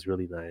music is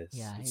really nice.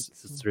 Yeah,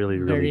 It's really,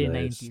 really very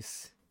nice.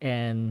 90s.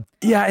 And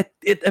Yeah,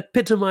 it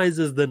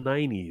epitomizes the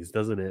 90s,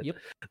 doesn't it? Yep.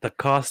 The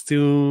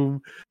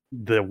costume,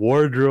 the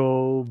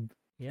wardrobe,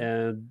 yeah.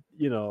 and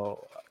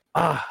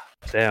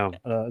damn,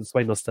 it's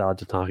my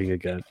nostalgia talking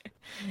again.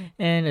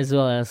 And as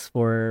well as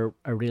for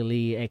a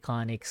really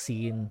iconic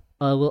scene,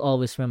 I will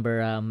always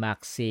remember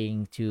Max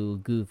saying to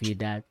Goofy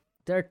that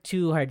there are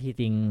two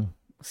hard-hitting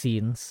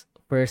scenes.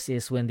 First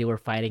is when they were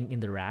fighting in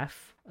the raft.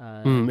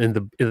 In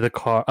the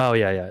car. Oh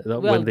yeah.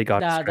 When they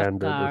got the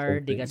stranded. or car, they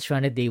something. got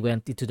stranded. They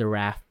went into the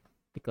raft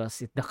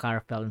because the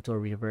car fell into a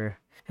river.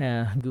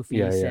 Goofy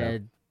Yeah.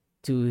 said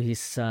to his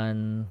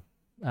son,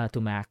 to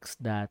Max,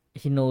 that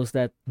he knows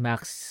that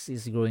Max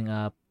is growing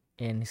up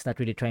and he's not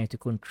really trying to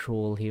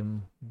control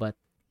him, but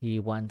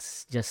he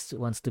just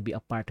wants to be a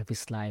part of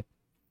his life.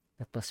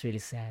 That was really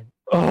sad.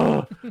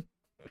 Oh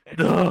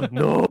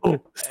no!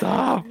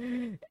 Stop!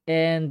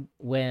 And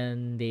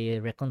when they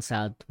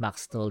reconciled,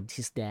 Max told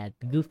his dad,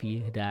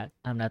 Goofy, that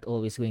I'm not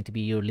always going to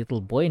be your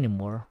little boy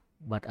anymore,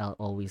 but I'll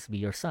always be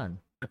your son.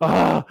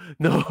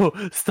 No!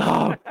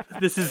 Stop!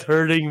 This is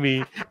hurting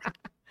me.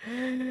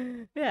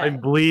 Yeah. I'm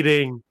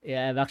bleeding.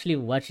 Yeah, I've actually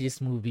watched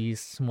these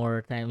movies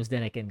more times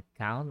than I can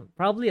count.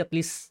 Probably at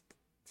least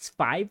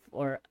 5,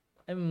 or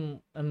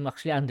I'm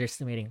actually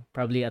underestimating.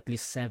 Probably at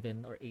least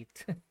 7 or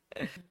 8.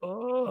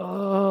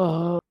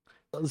 Oh,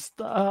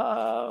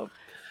 stop.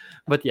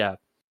 But yeah,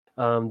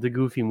 the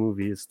Goofy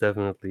movie is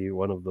definitely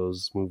one of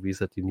those movies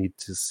that you need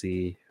to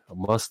see, a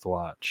must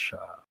watch.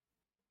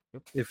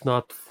 If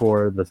not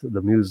for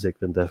the music,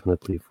 then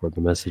definitely for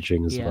the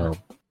messaging as well.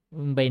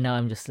 By now,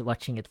 I'm just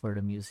watching it for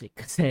the music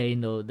because I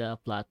know the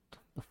plot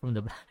from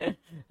the back.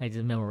 I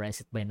just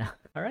memorize it by now.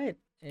 All right.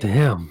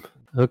 Damn.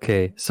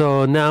 Okay,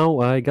 so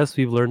now I guess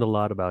we've learned a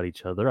lot about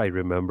each other. I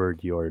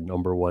remembered your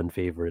number one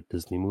favorite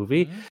Disney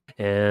movie,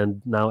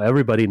 and now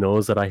everybody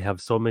knows that I have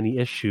so many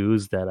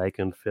issues that I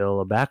can fill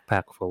a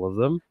backpack full of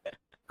them.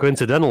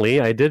 Coincidentally,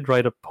 I did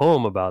write a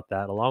poem about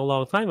that a long,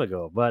 long time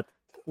ago, but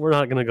we're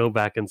not going to go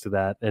back into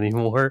that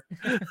anymore.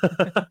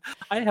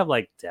 I have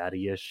like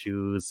daddy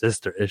issues,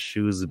 sister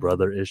issues,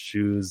 brother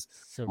issues,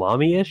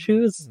 mommy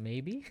issues?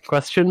 Maybe?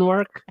 Question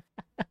mark?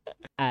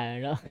 I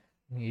don't know.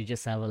 You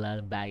just have a lot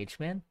of baggage,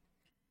 man.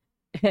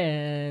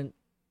 And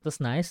it was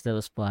nice. That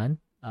was fun.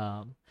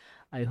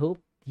 I hope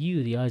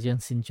you, the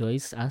audience,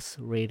 enjoys us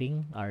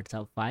rating our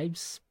top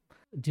 5s.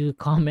 Do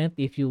comment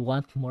if you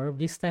want more of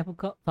these type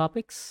of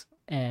topics.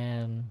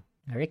 And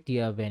Rick, do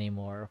you have any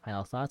more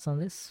final thoughts on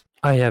this?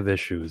 I have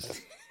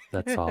issues.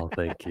 That's all.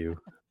 Thank you.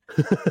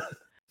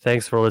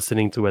 Thanks for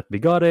listening to Et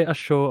Bigote, a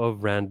show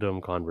of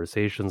random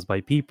conversations by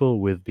people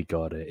with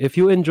bigote. If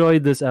you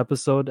enjoyed this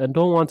episode and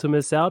don't want to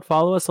miss out,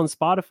 follow us on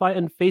Spotify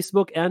and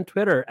Facebook and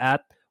Twitter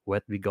at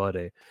Wet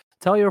Bigote.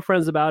 Tell your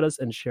friends about us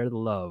and share the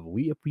love.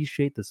 We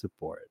appreciate the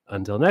support.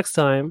 Until next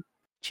time.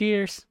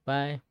 Cheers.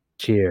 Bye.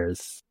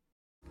 Cheers.